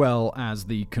 as well as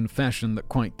the confession that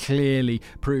quite clearly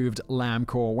proved Lam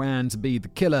Kor Wan to be the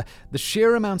killer, the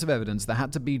sheer amount of evidence that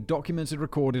had to be documented,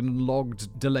 recorded, and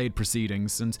logged delayed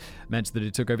proceedings and meant that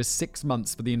it took over 6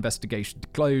 months for the investigation to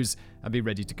close and be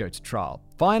ready to go to trial.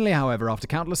 Finally, however, after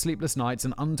countless sleepless nights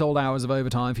and untold hours of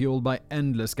overtime fueled by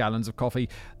endless gallons of coffee,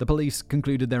 the police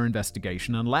concluded their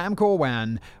investigation and Lam Kor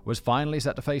Wan was finally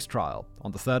set to face trial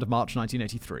on the 3rd of March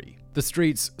 1983. The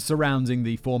streets surrounding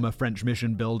the former French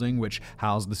Mission building, which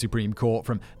housed the Supreme Court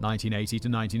from 1980 to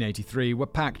 1983, were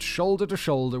packed shoulder to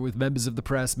shoulder with members of the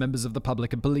press, members of the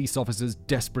public, and police officers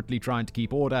desperately trying to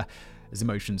keep order as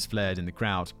emotions flared in the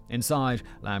crowd. Inside,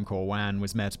 Lam Kor Wan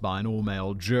was met by an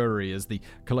all-male jury as the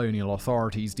colonial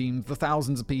authorities deemed the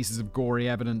thousands of pieces of gory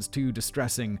evidence too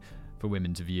distressing for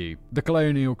women to view. The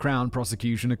colonial crown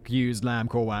prosecution accused Lam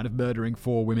Kor Wan of murdering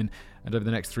 4 women, and over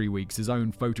the next 3 weeks his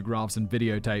own photographs and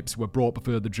videotapes were brought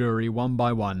before the jury one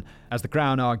by one as the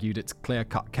Crown argued its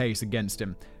clear-cut case against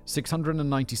him.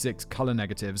 696 color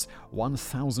negatives,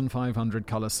 1,500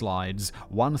 color slides,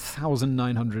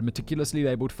 1,900 meticulously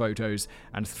labeled photos,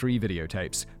 and 3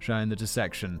 videotapes showing the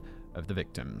dissection of the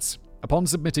victims. Upon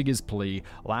submitting his plea,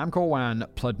 Lam Kor Wan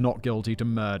pled not guilty to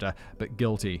murder, but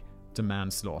guilty to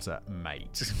manslaughter,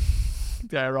 mate.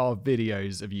 There are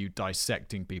videos of you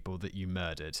dissecting people that you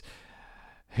murdered.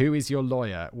 Who is your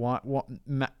lawyer?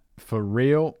 For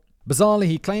real? Bizarrely,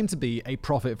 he claimed to be a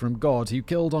prophet from God who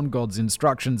killed on God's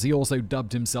instructions. He also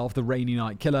dubbed himself the Rainy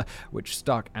Night Killer, which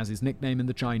stuck as his nickname in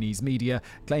the Chinese media,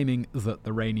 claiming that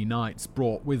the rainy nights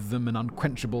brought with them an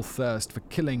unquenchable thirst for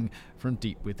killing from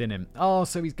deep within him. Oh,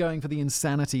 so he's going for the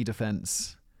insanity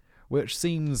defense, which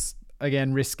seems,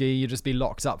 again, risky. You'd just be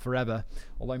locked up forever.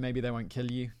 Although maybe they won't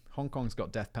kill you. Hong Kong's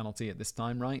got death penalty at this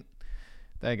time, right?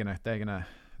 They're gonna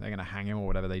hang him or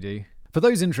whatever they do. For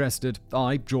those interested,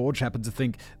 I, George, happen to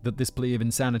think that this plea of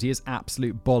insanity is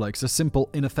absolute bollocks, a simple,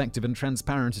 ineffective and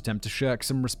transparent attempt to shirk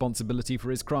some responsibility for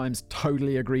his crimes.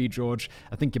 Totally agree, George.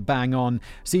 I think you're bang on.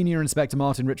 Senior Inspector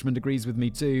Martin Richmond agrees with me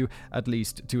too, at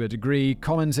least to a degree,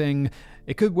 commenting,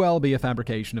 it could well be a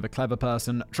fabrication of a clever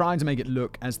person trying to make it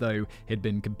look as though he'd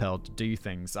been compelled to do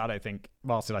things.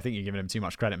 Martin, I think you're giving him too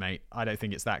much credit, mate. I don't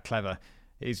think it's that clever.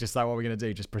 He's just like, what are we going to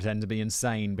do? Just pretend to be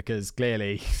insane, because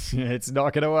clearly it's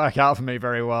not going to work out for me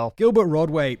very well. Gilbert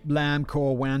Rodway, Lam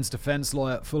Kor Wan's defense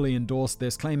lawyer, fully endorsed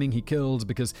this, claiming he killed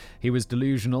because he was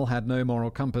delusional, had no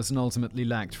moral compass, and ultimately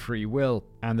lacked free will.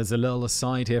 And there's a little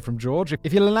aside here from George.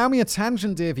 If you'll allow me a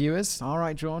tangent, dear viewers. All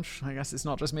right, George, I guess it's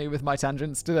not just me with my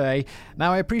tangents today.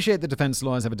 Now, I appreciate that defense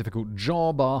lawyers have a difficult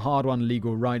job. Our hard-won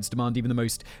legal rights demand even the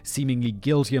most seemingly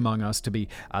guilty among us to be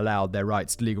allowed their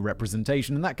rights to legal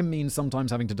representation, and that can mean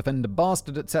sometimes having to defend a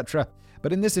bastard, etc.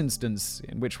 But in this instance,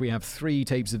 in which we have 3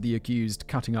 tapes of the accused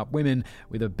cutting up women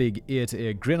with a big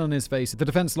ear-to-ear grin on his face, the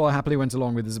defense lawyer happily went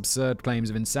along with his absurd claims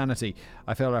of insanity.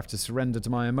 I feel I have to surrender to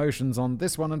my emotions on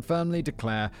this one and firmly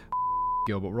declare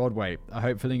Gilbert Rodway. I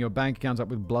hope filling your bank account up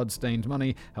with blood-stained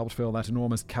money helped fill that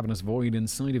enormous cavernous void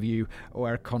inside of you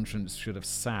where conscience should have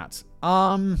sat.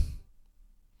 I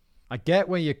get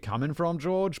where you're coming from,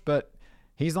 George, but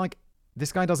he's like,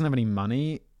 this guy doesn't have any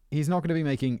money. He's not going to be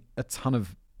making a ton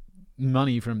of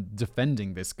money from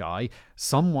defending this guy.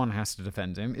 Someone has to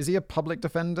defend him. Is he a public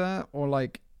defender or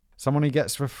like someone he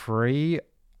gets for free?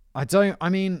 He's a lawyer.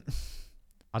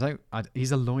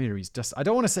 I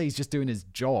don't want to say he's just doing his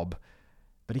job,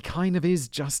 but he kind of is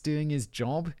just doing his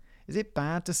job. Is it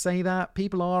bad to say that?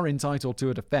 People are entitled to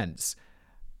a defense,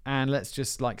 and let's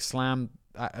just like slam.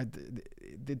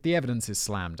 The evidence is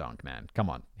slam dunk, man. Come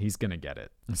on, he's gonna get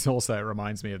it. It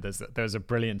reminds me of there's a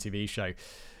brilliant TV show, I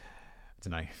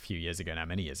don't know, a few years ago now,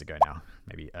 many years ago now,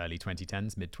 maybe early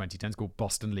 2010s, mid 2010s, called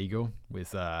Boston Legal,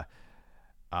 with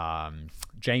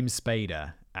James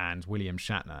Spader and William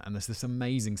Shatner. And there's this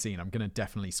amazing scene, I'm gonna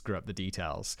definitely screw up the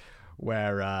details,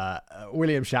 where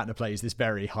William Shatner plays this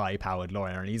very high-powered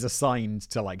lawyer, and he's assigned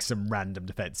to like some random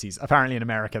defense. Apparently in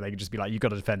America they could just be like, you got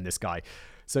to defend this guy.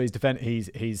 So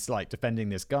he's like defending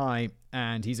this guy,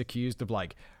 and he's accused of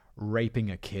like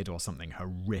raping a kid or something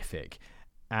horrific.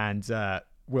 And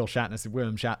William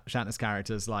Shatner's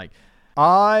character's like,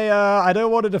 I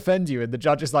don't want to defend you, and the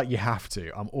judge is like, you have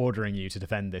to. I'm ordering you to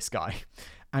defend this guy.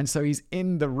 And so he's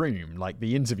in the room, like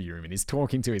the interview room, and he's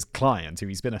talking to his client who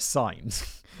he's been assigned.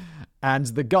 And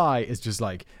the guy is just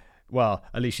like, well,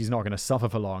 at least she's not going to suffer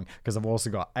for long because I've also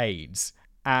got AIDS.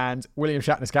 And William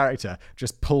Shatner's character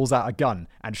just pulls out a gun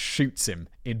and shoots him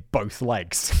in both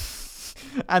legs.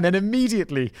 And then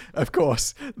immediately, of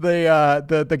course,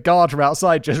 the guard from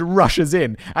outside just rushes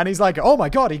in, and he's like, oh my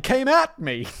God, he came at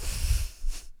me.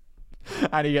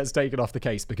 And he gets taken off the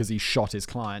case because he shot his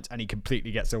client and he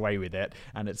completely gets away with it.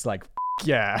 And it's like,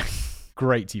 yeah.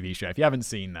 Great TV show. If you haven't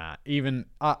seen that, even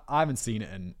I haven't seen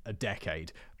it in a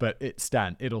decade, but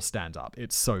it'll stand up.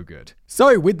 It's so good.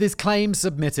 So with this claim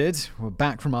submitted, we're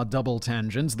back from our double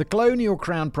tangents. The Colonial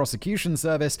Crown Prosecution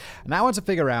Service now had to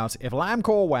figure out if Lam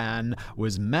Kor Wan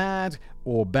was mad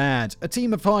or bad. A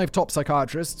team of 5 top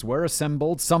psychiatrists were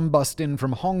assembled, some bussed in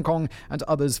from Hong Kong and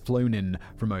others flown in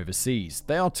from overseas.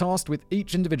 They are tasked with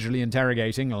each individually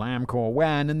interrogating Lam Kor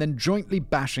Wan and then jointly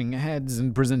bashing heads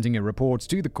and presenting a report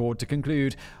to the court to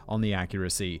conclude on the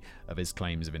accuracy of his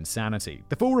claims of insanity.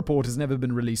 The full report has never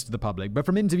been released to the public, but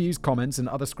from interviews, comments, and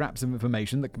other scraps of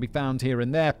information that can be found here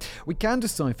and there, we can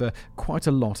decipher quite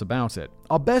a lot about it.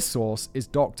 Our best source is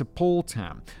Dr. Paul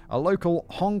Tam, a local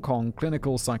Hong Kong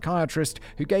clinical psychiatrist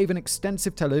who gave an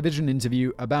extensive television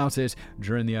interview about it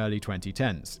during the early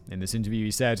 2010s. In this interview,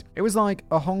 he said, "It was like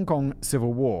a Hong Kong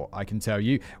civil war, I can tell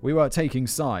you. We were taking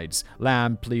sides.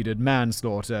 Lam pleaded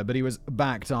manslaughter, but he was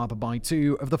backed up by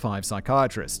 2 of the 5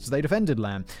 psychiatrists. They defended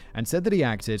Lam and said that he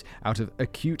acted out of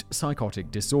acute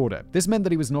psychotic disorder. This meant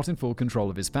that he was not in full control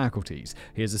of his faculties.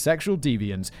 He is a sexual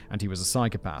deviant and he was a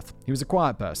psychopath. He was a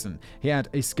quiet person. He had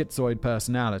a schizoid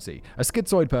personality. A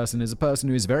schizoid person is a person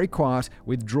who is very quiet,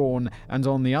 withdrawn, and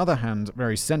on the other hand,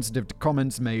 very sensitive to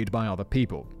comments made by other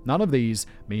people. None of these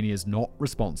mean he is not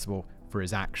responsible for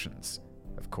his actions."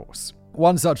 Of course.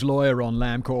 One such lawyer on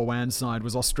Lam Kor Wan's side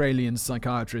was Australian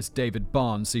psychiatrist David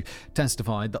Barnes, who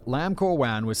testified that Lam Kor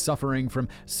Wan was suffering from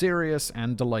serious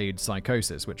and delayed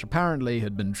psychosis, which apparently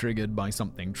had been triggered by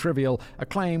something trivial, a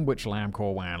claim which Lam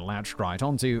Kor Wan latched right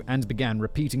onto and began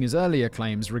repeating his earlier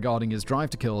claims regarding his drive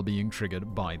to kill being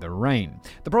triggered by the rain.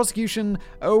 The prosecution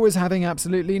was having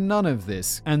absolutely none of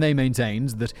this, and they maintained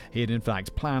that he had in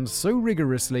fact planned so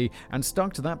rigorously and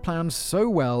stuck to that plan so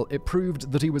well it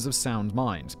proved that he was of sound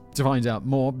mind. To find out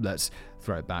more, let's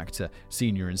throw it back to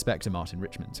Senior Inspector Martin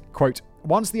Richmond. Quote,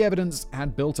 "Once the evidence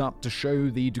had built up to show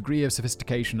the degree of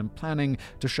sophistication and planning,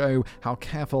 to show how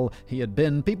careful he had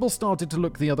been, people started to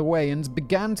look the other way and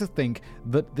began to think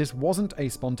that this wasn't a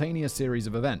spontaneous series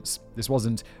of events. This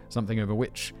wasn't something over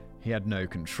which he had no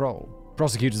control."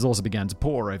 Prosecutors also began to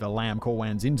pore over Lam Kor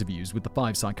Wan's interviews with the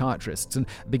 5 psychiatrists and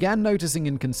began noticing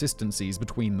inconsistencies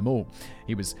between them all.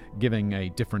 He was giving a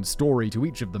different story to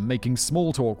each of them, making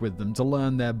small talk with them to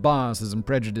learn their biases and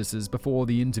prejudices before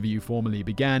the interview formally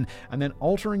began, and then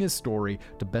altering his story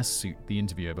to best suit the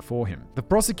interviewer before him. The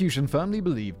prosecution firmly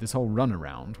believed this whole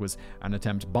runaround was an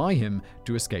attempt by him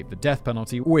to escape the death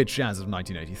penalty, which, as of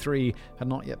 1983, had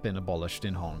not yet been abolished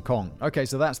in Hong Kong. Okay,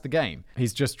 so that's the game.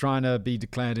 He's just trying to be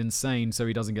declared insane so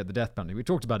he doesn't get the death penalty. We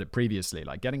talked about it previously.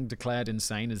 Like, getting declared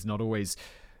insane is not always,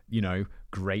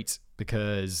 great,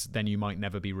 because then you might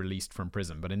never be released from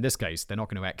prison. But in this case, they're not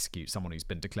going to execute someone who's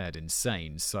been declared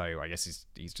insane, so I guess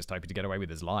he's just hoping to get away with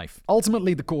his life.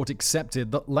 Ultimately, the court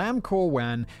accepted that Lam Kor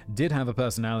Wan did have a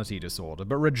personality disorder,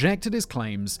 but rejected his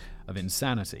claims of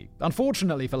insanity.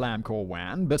 Unfortunately for Lam Kor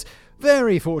Wan, but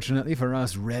very fortunately for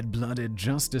us red-blooded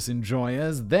justice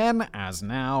enjoyers, then as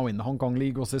now in the Hong Kong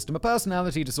legal system, a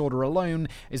personality disorder alone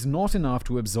is not enough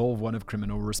to absolve one of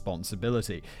criminal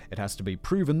responsibility. It has to be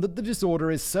proven that the disorder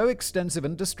is so extensive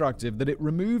and destructive that it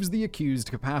removes the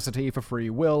accused capacity for free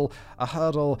will, a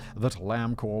hurdle that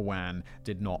Lam Kor Wan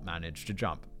did not manage to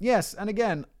jump. Yes, and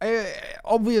again,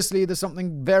 obviously there's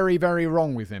something very, very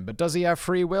wrong with him, but does he have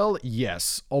free will?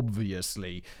 Yes,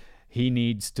 obviously. He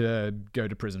needs to go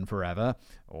to prison forever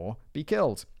or be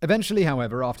killed. Eventually,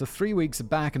 however, after 3 weeks of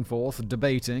back and forth,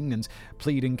 debating and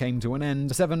pleading came to an end,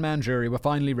 the 7-man jury were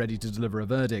finally ready to deliver a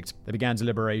verdict. They began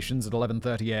deliberations at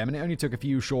 11:30 a.m. and it only took a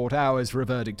few short hours for a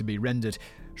verdict to be rendered.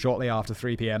 Shortly after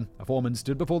 3 p.m., a foreman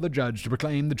stood before the judge to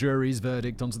proclaim the jury's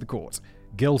verdict onto the court.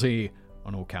 Guilty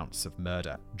on all counts of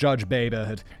murder. Judge Baber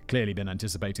had clearly been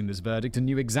anticipating this verdict and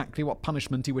knew exactly what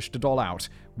punishment he wished to dole out.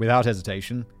 Without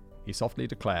hesitation, he softly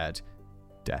declared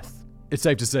death. It's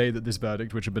safe to say that this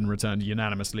verdict, which had been returned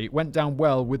unanimously, went down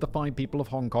well with the 5 people of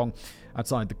Hong Kong.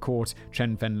 Outside the court,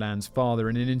 Chen Fenlan's father,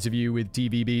 in an interview with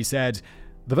TVB, said,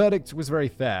 "The verdict was very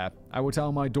fair. I will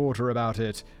tell my daughter about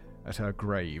it at her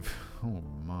grave." Oh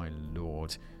my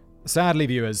lord. Sadly,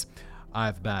 viewers, I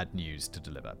have bad news to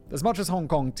deliver. As much as Hong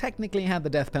Kong technically had the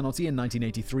death penalty in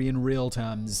 1983 in real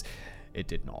terms, it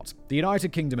did not. The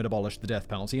United Kingdom had abolished the death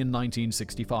penalty in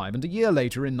 1965, and a year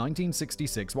later, in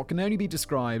 1966, what can only be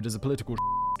described as a political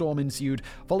storm ensued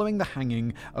following the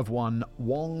hanging of one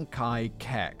Wong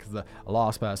Kai-kek, the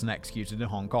last person executed in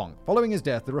Hong Kong. Following his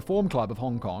death, the Reform Club of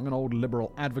Hong Kong, an old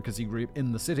liberal advocacy group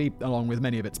in the city, along with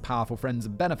many of its powerful friends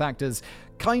and benefactors,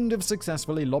 kind of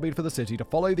successfully lobbied for the city to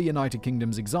follow the United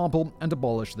Kingdom's example and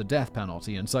abolish the death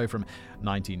penalty. And so from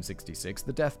 1966,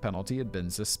 the death penalty had been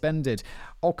suspended.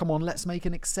 Oh, come on, let's make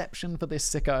an exception for this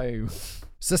sicko.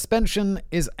 Suspension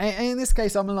is, in this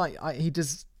case, I'm like,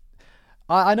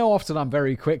 I know often I'm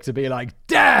very quick to be like,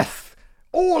 death!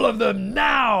 All of them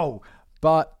now!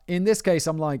 But in this case,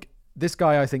 I'm like, this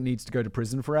guy I think needs to go to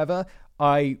prison forever.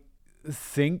 I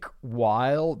think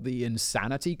while the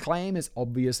insanity claim is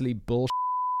obviously bullshit,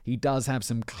 he does have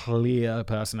some clear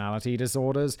personality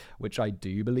disorders, which I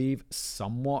do believe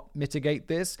somewhat mitigate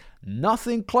this.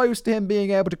 Nothing close to him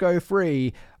being able to go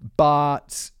free,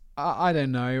 but I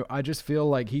don't know. I just feel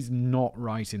like he's not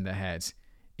right in the head.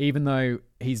 Even though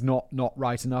he's not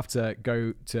right enough to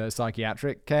go to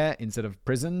psychiatric care instead of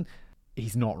prison,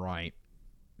 he's not right.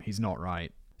 He's not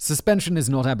right. Suspension is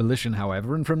not abolition,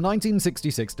 however, and from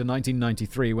 1966 to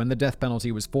 1993, when the death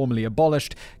penalty was formally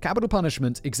abolished, capital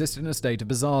punishment existed in a state of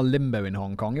bizarre limbo in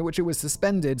Hong Kong, in which it was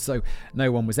suspended, so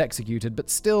no one was executed, but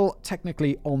still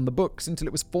technically on the books until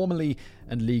it was formally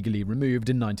and legally removed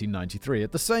in 1993.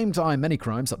 At the same time, many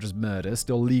crimes, such as murder,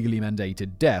 still legally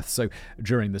mandated death, so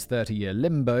during this 30-year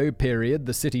limbo period,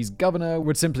 the city's governor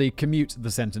would simply commute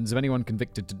the sentence of anyone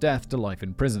convicted to death to life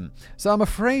in prison. So I'm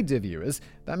afraid, dear viewers,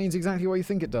 that means exactly what you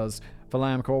think it does. For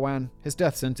Lam Kor Wan, his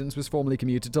death sentence was formally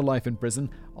commuted to life in prison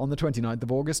on the 29th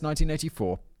of August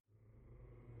 1984.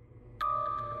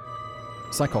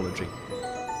 Psychology.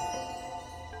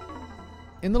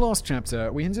 In the last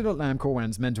chapter, we hinted at Lam Kor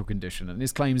Wan's mental condition and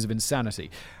his claims of insanity.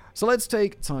 So let's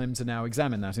take time to now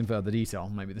examine that in further detail.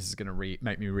 Maybe this is going to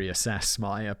make me reassess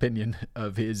my opinion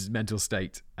of his mental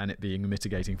state and it being a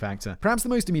mitigating factor. Perhaps the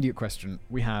most immediate question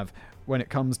we have when it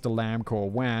comes to Lam Kor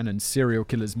Wan and serial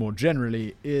killers more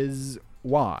generally is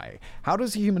why? How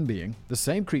does a human being, the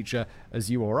same creature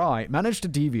as you or I, manage to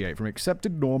deviate from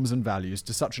accepted norms and values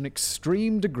to such an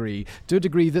extreme degree, to a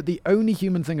degree that the only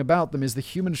human thing about them is the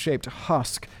human-shaped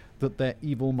husk that their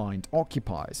evil mind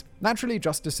occupies? Naturally,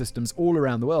 justice systems all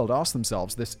around the world ask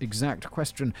themselves this exact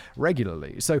question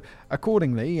regularly. So,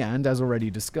 accordingly, and as already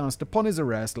discussed, upon his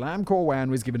arrest, Lam Kor Wan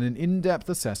was given an in-depth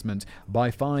assessment by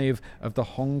 5 of the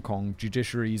Hong Kong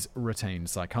judiciary's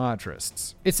retained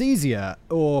psychiatrists. It's easier,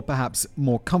 or perhaps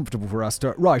more comfortable for us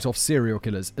to write off serial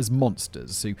killers as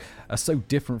monsters who are so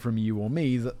different from you or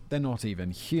me that they're not even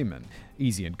human.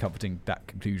 Easy and comforting that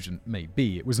conclusion may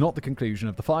be, it was not the conclusion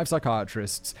of the 5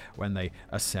 psychiatrists when they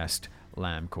assessed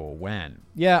Lam Kor Wan.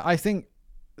 Yeah, I think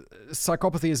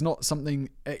psychopathy is not something,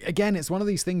 again, it's one of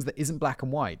these things that isn't black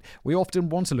and white. We often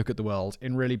want to look at the world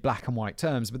in really black and white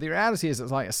terms, but the reality is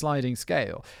it's like a sliding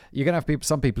scale. You're going to have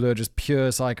some people who are just pure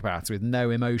psychopaths with no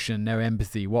emotion, no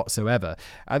empathy whatsoever.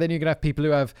 And then you're going to have people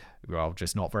who have, well,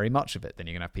 just not very much of it. Then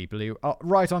you're going to have people who are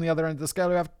right on the other end of the scale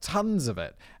who have tons of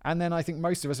it. And then I think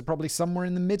most of us are probably somewhere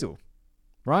in the middle.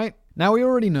 Right? Now, we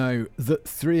already know that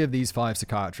 3 of these 5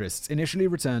 psychiatrists initially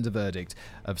returned a verdict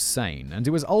of sane, and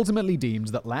it was ultimately deemed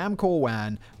that Lam Kor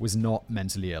Wan was not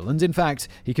mentally ill, and in fact,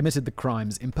 he committed the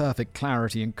crimes in perfect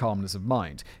clarity and calmness of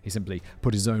mind. He simply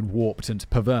put his own warped and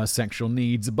perverse sexual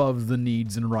needs above the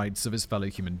needs and rights of his fellow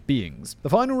human beings. The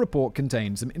final report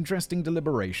contained some interesting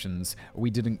deliberations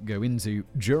we didn't go into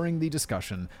during the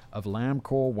discussion of Lam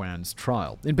Kor Wan's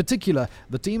trial. In particular,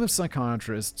 the team of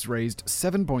psychiatrists raised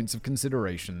 7 points of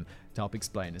consideration to help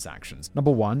explain his actions.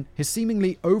 Number 1, his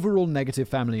seemingly overall negative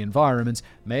family environment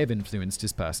may have influenced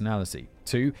his personality.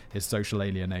 2, his social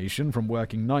alienation from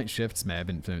working night shifts may have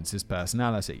influenced his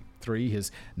personality. 3,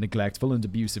 his neglectful and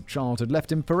abusive childhood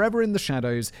left him forever in the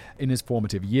shadows in his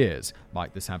formative years.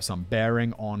 Might this have some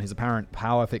bearing on his apparent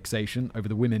power fixation over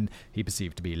the women he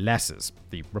perceived to be lessers?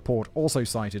 The report also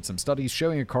cited some studies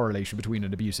showing a correlation between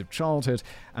an abusive childhood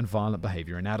and violent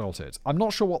behavior in adulthood. I'm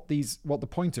not sure what the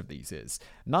point of these is.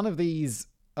 None of these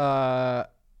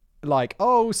like,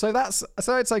 oh, so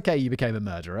it's okay you became a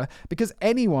murderer, because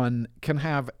anyone can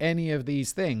have any of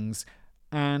these things,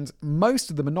 and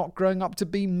most of them are not growing up to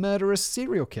be murderous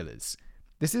serial killers.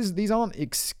 These aren't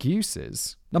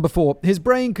excuses. Number 4, his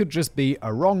brain could just be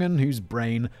a wrong'un whose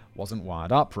brain wasn't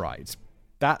wired up right.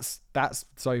 That's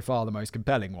so far the most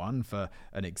compelling one for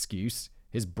an excuse.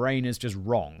 His brain is just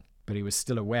wrong, but he was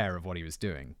still aware of what he was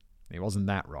doing. He wasn't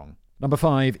that wrong. Number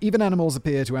 5, even animals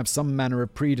appear to have some manner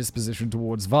of predisposition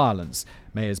towards violence.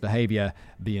 May his behavior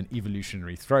be an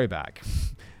evolutionary throwback?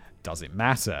 Does it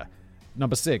matter?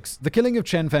 Number 6. The killing of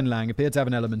Chen Fenlang appeared to have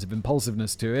an element of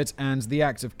impulsiveness to it, and the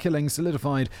act of killing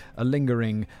solidified a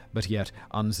lingering but yet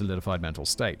unsolidified mental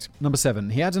state. Number 7.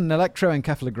 He had an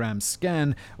electroencephalogram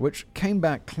scan which came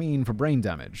back clean for brain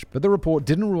damage, but the report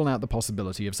didn't rule out the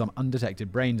possibility of some undetected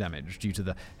brain damage due to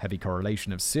the heavy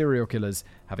correlation of serial killers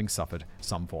having suffered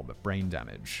some form of brain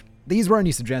damage. These were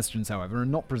only suggestions, however,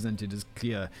 and not presented as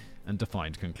clear and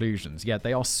defined conclusions, yet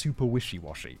they are super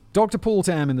wishy-washy. Dr. Paul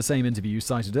Tam, in the same interview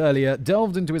cited earlier,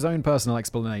 delved into his own personal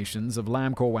explanations of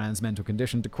Lam Kor Wan's mental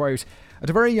condition to quote, "At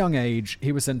a very young age,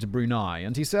 he was sent to Brunei,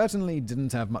 and he certainly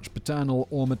didn't have much paternal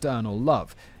or maternal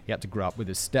love. He had to grow up with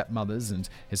his stepmothers, and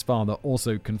his father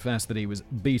also confessed that he was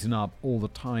beaten up all the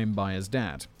time by his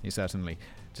dad. He certainly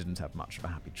didn't have much of a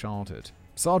happy childhood."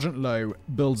 Sergeant Lowe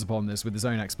builds upon this with his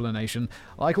own explanation.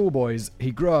 Like all boys,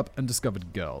 he grew up and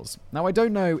discovered girls. Now, I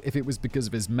don't know if it was because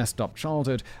of his messed up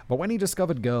childhood, but when he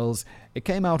discovered girls, it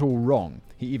came out all wrong.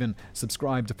 He even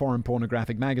subscribed to foreign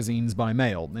pornographic magazines by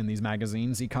mail. In these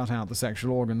magazines, he cut out the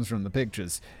sexual organs from the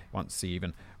pictures. Once he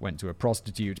even went to a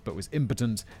prostitute, but was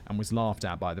impotent and was laughed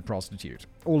at by the prostitute.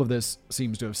 All of this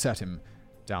seems to have set him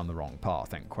down the wrong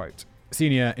path, end quote.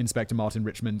 Senior Inspector Martin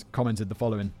Richmond commented the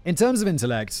following: "In terms of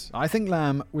intellect, I think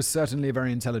Lam was certainly a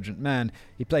very intelligent man.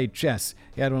 He played chess.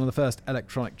 He had one of the first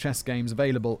electronic chess games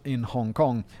available in Hong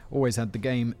Kong. Always had the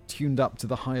game tuned up to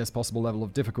the highest possible level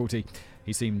of difficulty.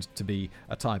 He seemed to be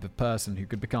a type of person who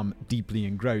could become deeply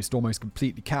engrossed, almost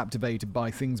completely captivated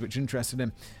by things which interested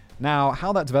him. Now,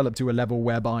 how that developed to a level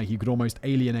whereby he could almost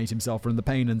alienate himself from the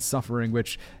pain and suffering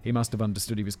which he must have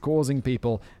understood he was causing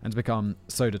people, and become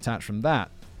so detached from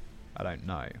that, I don't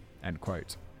know," end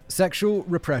quote. Sexual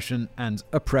repression and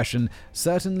oppression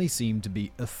certainly seemed to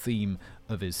be a theme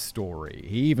of his story.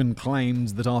 He even claimed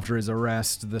that after his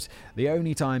arrest, that the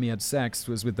only time he had sex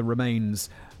was with the remains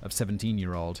of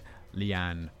 17-year-old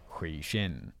Lian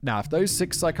Hui-shin. Now, if those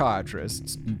 6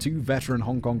 psychiatrists and 2 veteran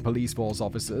Hong Kong police force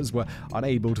officers were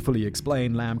unable to fully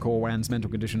explain Lam Kor Wan's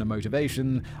mental condition and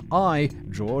motivation, I,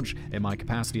 George, in my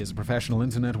capacity as a professional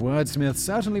internet wordsmith,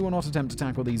 certainly will not attempt to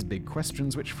tackle these big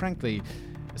questions, which frankly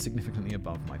are significantly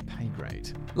above my pay grade.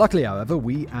 Luckily, however,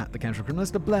 we at The Casual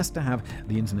Criminalist are blessed to have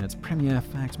the internet's premier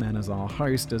fact man as our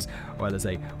host, as well as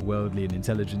a worldly and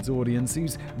intelligence audience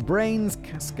whose brains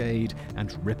cascade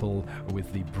and ripple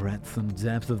with the breadth and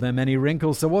depth of their many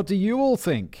wrinkles. So what do you all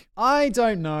think? I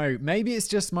don't know. Maybe it's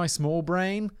just my small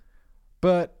brain,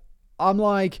 but I'm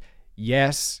like,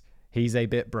 yes, he's a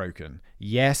bit broken.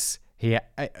 Yes,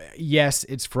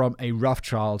 it's from a rough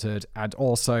childhood, and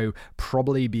also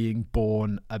probably being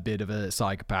born a bit of a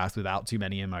psychopath without too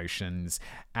many emotions,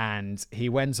 and he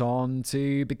went on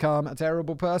to become a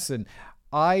terrible person.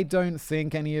 I don't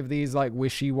think any of these like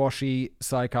wishy-washy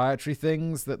psychiatry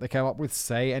things that they come up with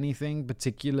say anything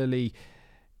particularly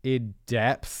in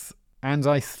depth, and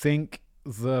I think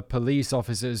the police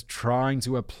officers trying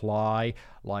to apply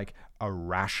like a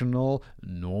rational,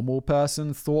 normal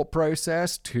person thought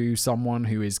process to someone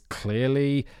who is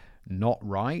clearly not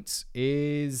right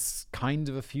is kind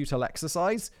of a futile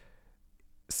exercise.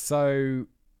 So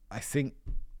I think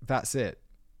that's it.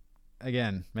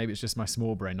 Again, maybe it's just my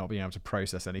small brain not being able to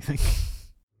process anything.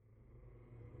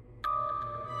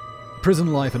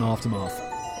 Prison life and aftermath.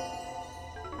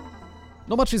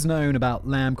 Not much is known about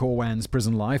Lam Kor Wan's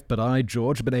prison life, but I,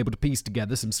 George, have been able to piece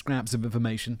together some scraps of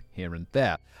information here and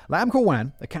there. Lam Kor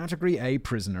Wan, a Category A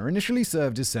prisoner, initially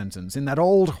served his sentence in that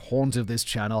old haunt of this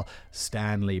channel,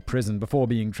 Stanley Prison, before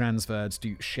being transferred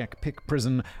to Shek Pik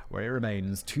Prison, where he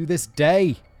remains to this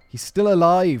day. He's still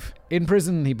alive. In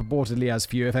prison, he purportedly has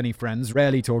few, if any, friends,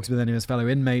 rarely talks with any of his fellow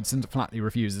inmates, and flatly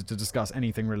refuses to discuss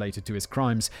anything related to his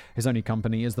crimes. His only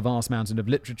company is the vast mountain of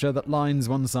literature that lines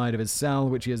one side of his cell,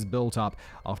 which he has built up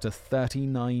after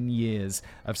 39 years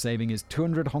of saving his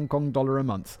 200 Hong Kong dollar a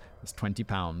month, that's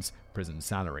 £20 prison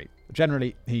salary.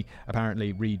 Generally, he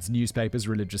apparently reads newspapers,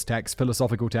 religious texts,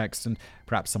 philosophical texts, and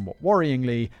perhaps somewhat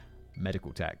worryingly,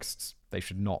 medical texts. They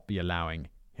should not be allowing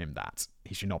him that.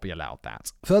 He should not be allowed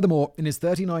that. Furthermore, in his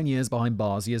 39 years behind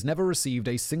bars, he has never received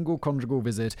a single conjugal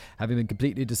visit, having been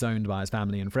completely disowned by his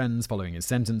family and friends following his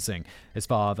sentencing. His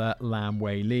father, Lam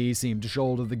Wei Li, seemed to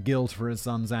shoulder the guilt for his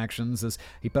son's actions, as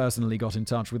he personally got in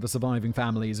touch with the surviving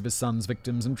families of his son's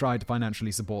victims and tried to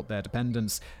financially support their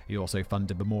dependents. He also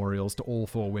funded memorials to all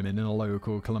 4 women in a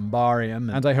local columbarium,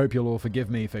 and I hope you'll all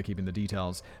forgive me for keeping the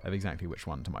details of exactly which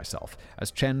one to myself, as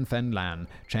Chen Fenlan,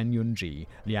 Chen Yunji,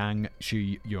 Liang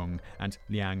Shu-yung, and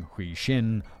Liang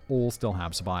Hui-shin all still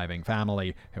have surviving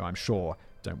family who I'm sure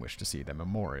don't wish to see their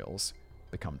memorials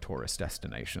become tourist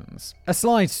destinations. A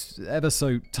slight, ever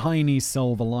so tiny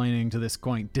silver lining to this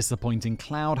quite disappointing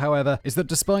cloud, however, is that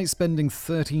despite spending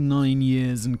 39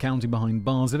 years and counting behind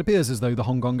bars, it appears as though the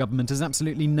Hong Kong government has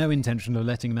absolutely no intention of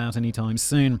letting him out anytime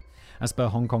soon. As per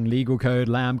Hong Kong legal code,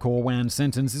 Lam Kor Wan's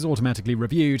sentence is automatically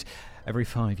reviewed every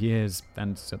 5 years,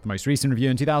 and at the most recent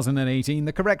review in 2018,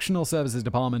 the Correctional Services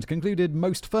Department concluded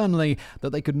most firmly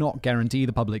that they could not guarantee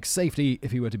the public's safety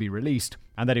if he were to be released,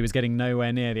 and that he was getting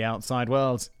nowhere near the outside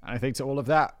world. I think to all of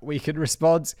that, we could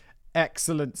respond,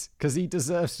 excellent, because he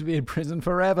deserves to be in prison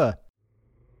forever.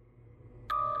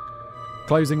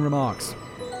 Closing remarks.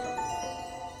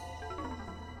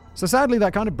 So sadly,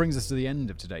 that kind of brings us to the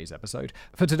end of today's episode.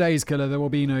 For today's killer, there will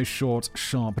be no short,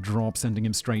 sharp drop sending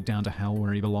him straight down to hell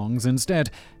where he belongs.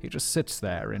 Instead, he just sits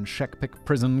there in Shekpik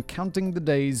prison, counting the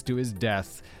days to his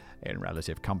death in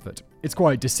relative comfort. It's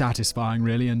quite dissatisfying,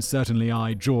 really, and certainly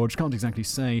I, George, can't exactly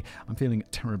say I'm feeling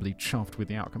terribly chuffed with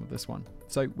the outcome of this one.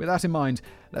 So with that in mind,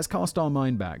 let's cast our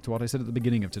mind back to what I said at the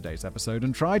beginning of today's episode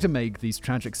and try to make these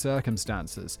tragic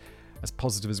circumstances as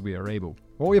positive as we are able.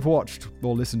 What we have watched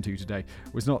or listened to today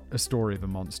was not a story of a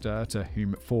monster to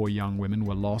whom 4 young women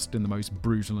were lost in the most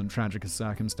brutal and tragic of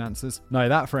circumstances. No,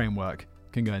 that framework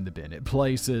can go in the bin. It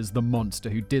places the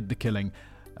monster who did the killing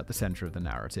at the center of the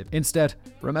narrative. Instead,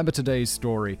 remember today's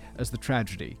story as the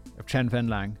tragedy of Chen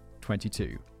Fenglang,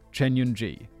 22, Chen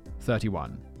Yunji,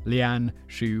 31, Lian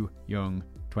Shu Yung,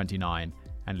 29,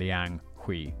 and Liang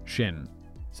Hui Xin,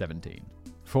 17.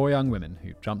 4 young women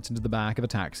who jumped into the back of a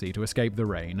taxi to escape the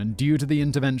rain and, due to the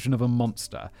intervention of a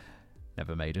monster,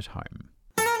 never made it home.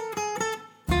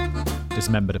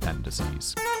 Dismembered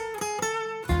appendices.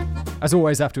 As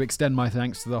always, I have to extend my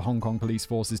thanks to the Hong Kong Police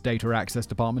Force's Data Access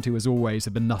Department, who as always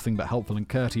have been nothing but helpful and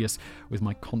courteous with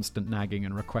my constant nagging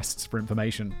and requests for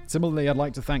information. Similarly, I'd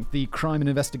like to thank the Crime and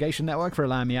Investigation Network for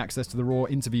allowing me access to the raw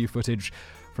interview footage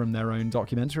from their own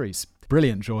documentaries.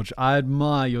 Brilliant, George. I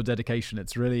admire your dedication.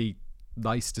 It's really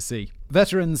nice to see.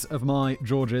 Veterans of my,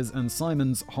 George's, and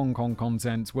Simon's Hong Kong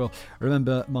content will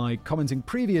remember my commenting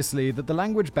previously that the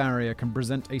language barrier can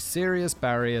present a serious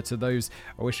barrier to those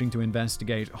wishing to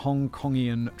investigate Hong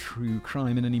Kongian true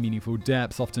crime in any meaningful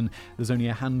depth. Often, there's only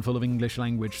a handful of English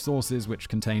language sources which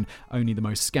contain only the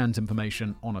most scant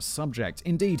information on a subject.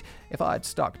 Indeed, if I had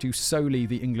stuck to solely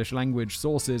the English language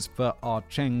sources for our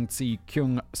Cheng Tsi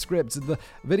Kyung script, the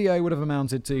video would have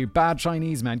amounted to "Bad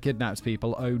Chinese man kidnaps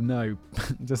people, oh no."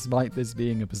 Despite this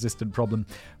being a persistent problem,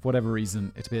 for whatever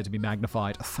reason, it appeared to be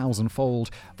magnified 1,000-fold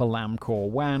for Lam Kor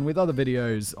Wan, with other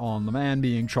videos on the man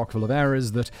being chock full of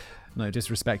errors that, no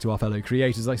disrespect to our fellow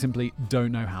creators, I simply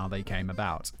don't know how they came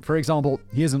about. For example,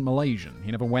 he isn't Malaysian.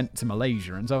 He never went to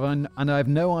Malaysia, and I have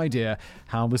no idea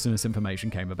how this misinformation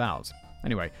came about.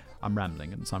 Anyway, I'm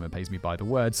rambling and Simon pays me by the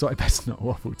word, so I best not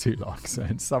waffle too long. So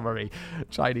in summary,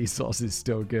 Chinese sauce is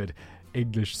still good.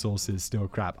 English sources still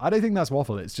crap. I don't think that's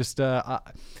waffle. It's just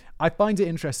I find it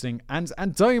interesting, and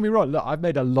don't get me wrong, look, I've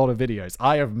made a lot of videos.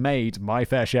 I have made my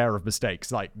fair share of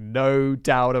mistakes, like no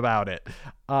doubt about it.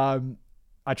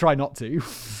 I try not to,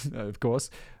 of course,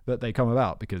 but they come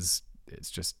about because it's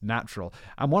just natural.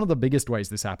 And one of the biggest ways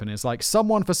this happens is like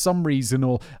someone for some reason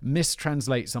will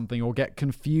mistranslate something or get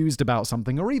confused about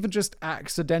something or even just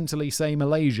accidentally say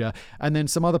Malaysia, and then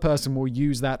some other person will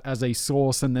use that as a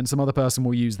source, and then some other person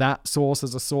will use that source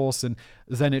as a source, and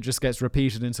then it just gets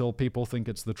repeated until people think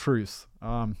it's the truth.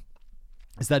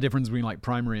 It's that difference between like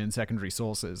primary and secondary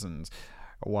sources, and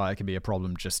why it can be a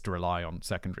problem just to rely on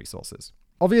secondary sources.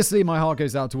 Obviously, my heart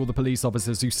goes out to all the police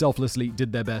officers who selflessly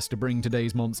did their best to bring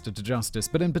today's monster to justice,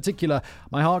 but in particular,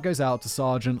 my heart goes out to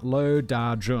Sergeant Lo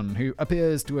Da Jun, who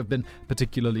appears to have been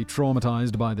particularly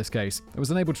traumatized by this case. I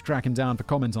was unable to track him down for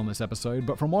comment on this episode,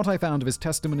 but from what I found of his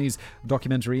testimonies,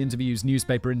 documentary interviews,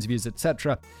 newspaper interviews,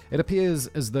 etc., it appears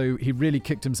as though he really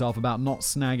kicked himself about not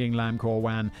snagging Lam Kor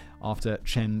Wan after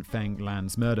Chen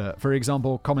Fenglang's murder. For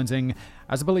example, commenting,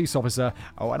 "As a police officer,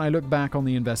 when I look back on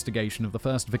the investigation of the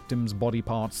first victim's body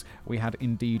parts, we had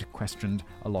indeed questioned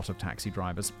a lot of taxi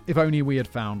drivers. If only we had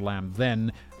found Lam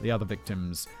then, the other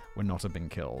victims would not have been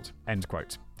killed." End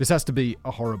quote. This has to be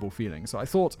a horrible feeling, so I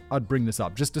thought I'd bring this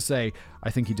up just to say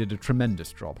I think he did a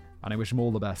tremendous job, and I wish him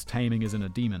all the best taming his inner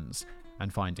demons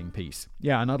and finding peace.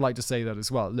 Yeah, and I'd like to say that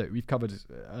as well. Look, we've covered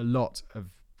a lot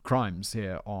of crimes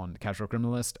here on Casual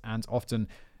Criminalist, and often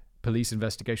police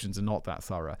investigations are not that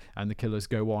thorough, and the killers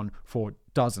go on for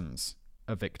dozens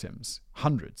of victims,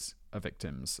 hundreds of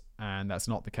victims, and that's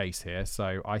not the case here,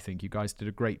 so I think you guys did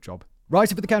a great job.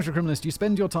 Writing for The Casual Criminalist, you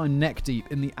spend your time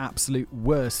neck-deep in the absolute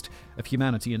worst of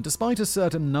humanity, and despite a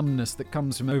certain numbness that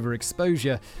comes from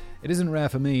overexposure, it isn't rare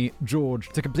for me, George,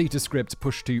 to complete a script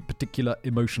pushed to particular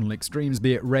emotional extremes,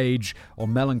 be it rage or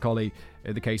melancholy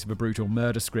in the case of a brutal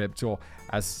murder script, or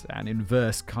as an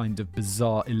inverse kind of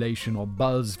bizarre elation or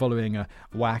buzz following a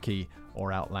wacky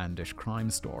or outlandish crime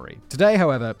story. Today,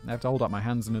 however, I have to hold up my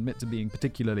hands and admit to being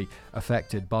particularly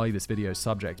affected by this video's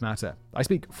subject matter. I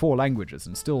speak 4 languages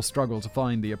and still struggle to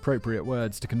find the appropriate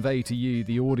words to convey to you,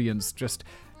 the audience, just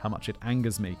how much it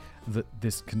angers me that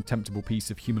this contemptible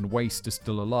piece of human waste is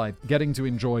still alive, getting to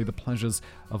enjoy the pleasures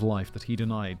of life that he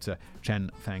denied to Chen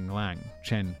Fenglan,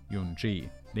 Chen Yunji,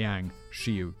 Liang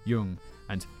Xiuyung,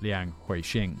 and Liang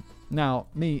Huixing. Now,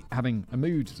 me having a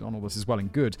mood on all this is well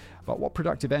and good, but what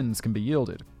productive ends can be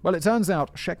yielded? Well, it turns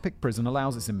out Shekpik Prison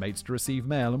allows its inmates to receive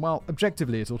mail, and while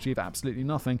objectively it'll achieve absolutely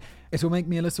nothing, it'll make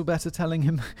me a little better telling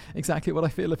him exactly what I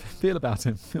feel about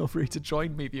him. Feel free to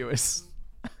join me, viewers.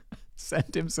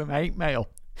 Send him some hate mail.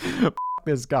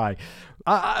 This guy.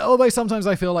 Although sometimes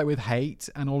I feel like with hate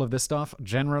and all of this stuff,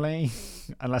 generally,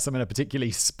 unless I'm in a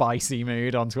particularly spicy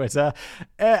mood on Twitter,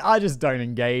 I just don't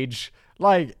engage.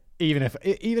 Like, even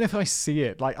if I see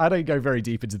it, like, I don't go very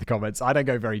deep into the comments. I don't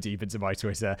go very deep into my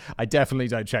Twitter. I definitely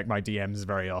don't check my DMs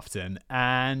very often.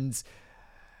 And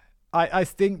I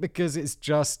think because it's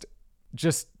just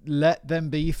let them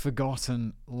be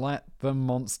forgotten. Let the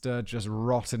monster just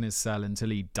rot in his cell until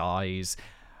he dies.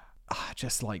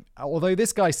 Just like, although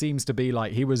this guy seems to be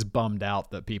like, he was bummed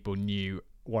out that people knew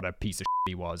what a piece of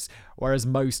shit he was. Whereas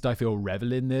most, I feel,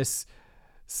 revel in this.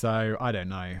 So, I don't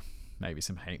know. Maybe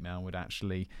some hate mail would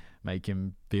actually make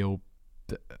him feel,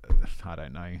 I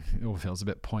don't know, it all feels a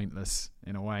bit pointless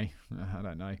in a way. I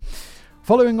don't know.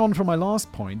 Following on from my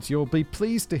last point, you'll be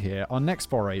pleased to hear our next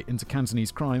foray into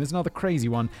Cantonese crime is another crazy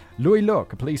one. Lui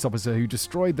Luk, a police officer who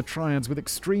destroyed the triads with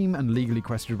extreme and legally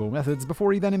questionable methods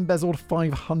before he then embezzled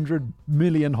 500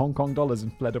 million Hong Kong dollars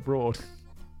and fled abroad.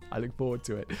 I look forward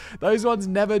to it. Those ones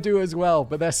never do as well,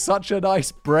 but they're such a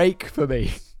nice break for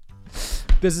me.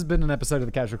 This has been an episode of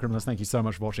The Casual Criminalist. Thank you so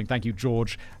much for watching. Thank you,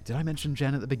 George. Did I mention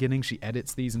Jen at the beginning? She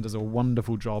edits these and does a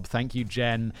wonderful job. Thank you,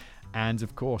 Jen. And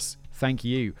of course, thank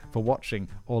you for watching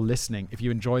or listening. If you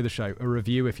enjoy the show, a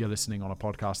review if you're listening on a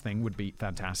podcast thing would be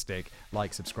fantastic.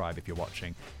 Like, subscribe if you're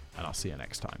watching, and I'll see you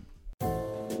next time.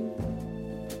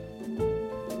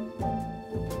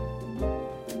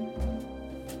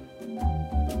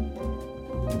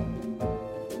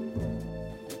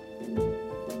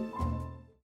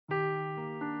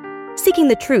 Seeking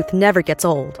the truth never gets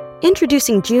old.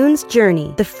 Introducing June's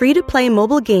Journey, the free-to-play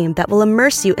mobile game that will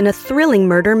immerse you in a thrilling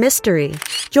murder mystery.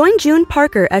 Join June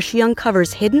Parker as she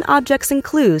uncovers hidden objects and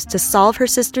clues to solve her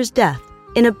sister's death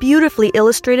in a beautifully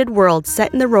illustrated world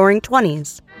set in the Roaring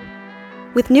 '20s.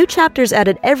 With new chapters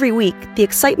added every week, the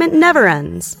excitement never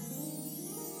ends.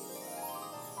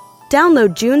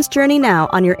 Download June's Journey now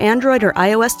on your Android or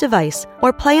iOS device,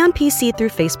 or play on PC through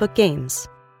Facebook Games.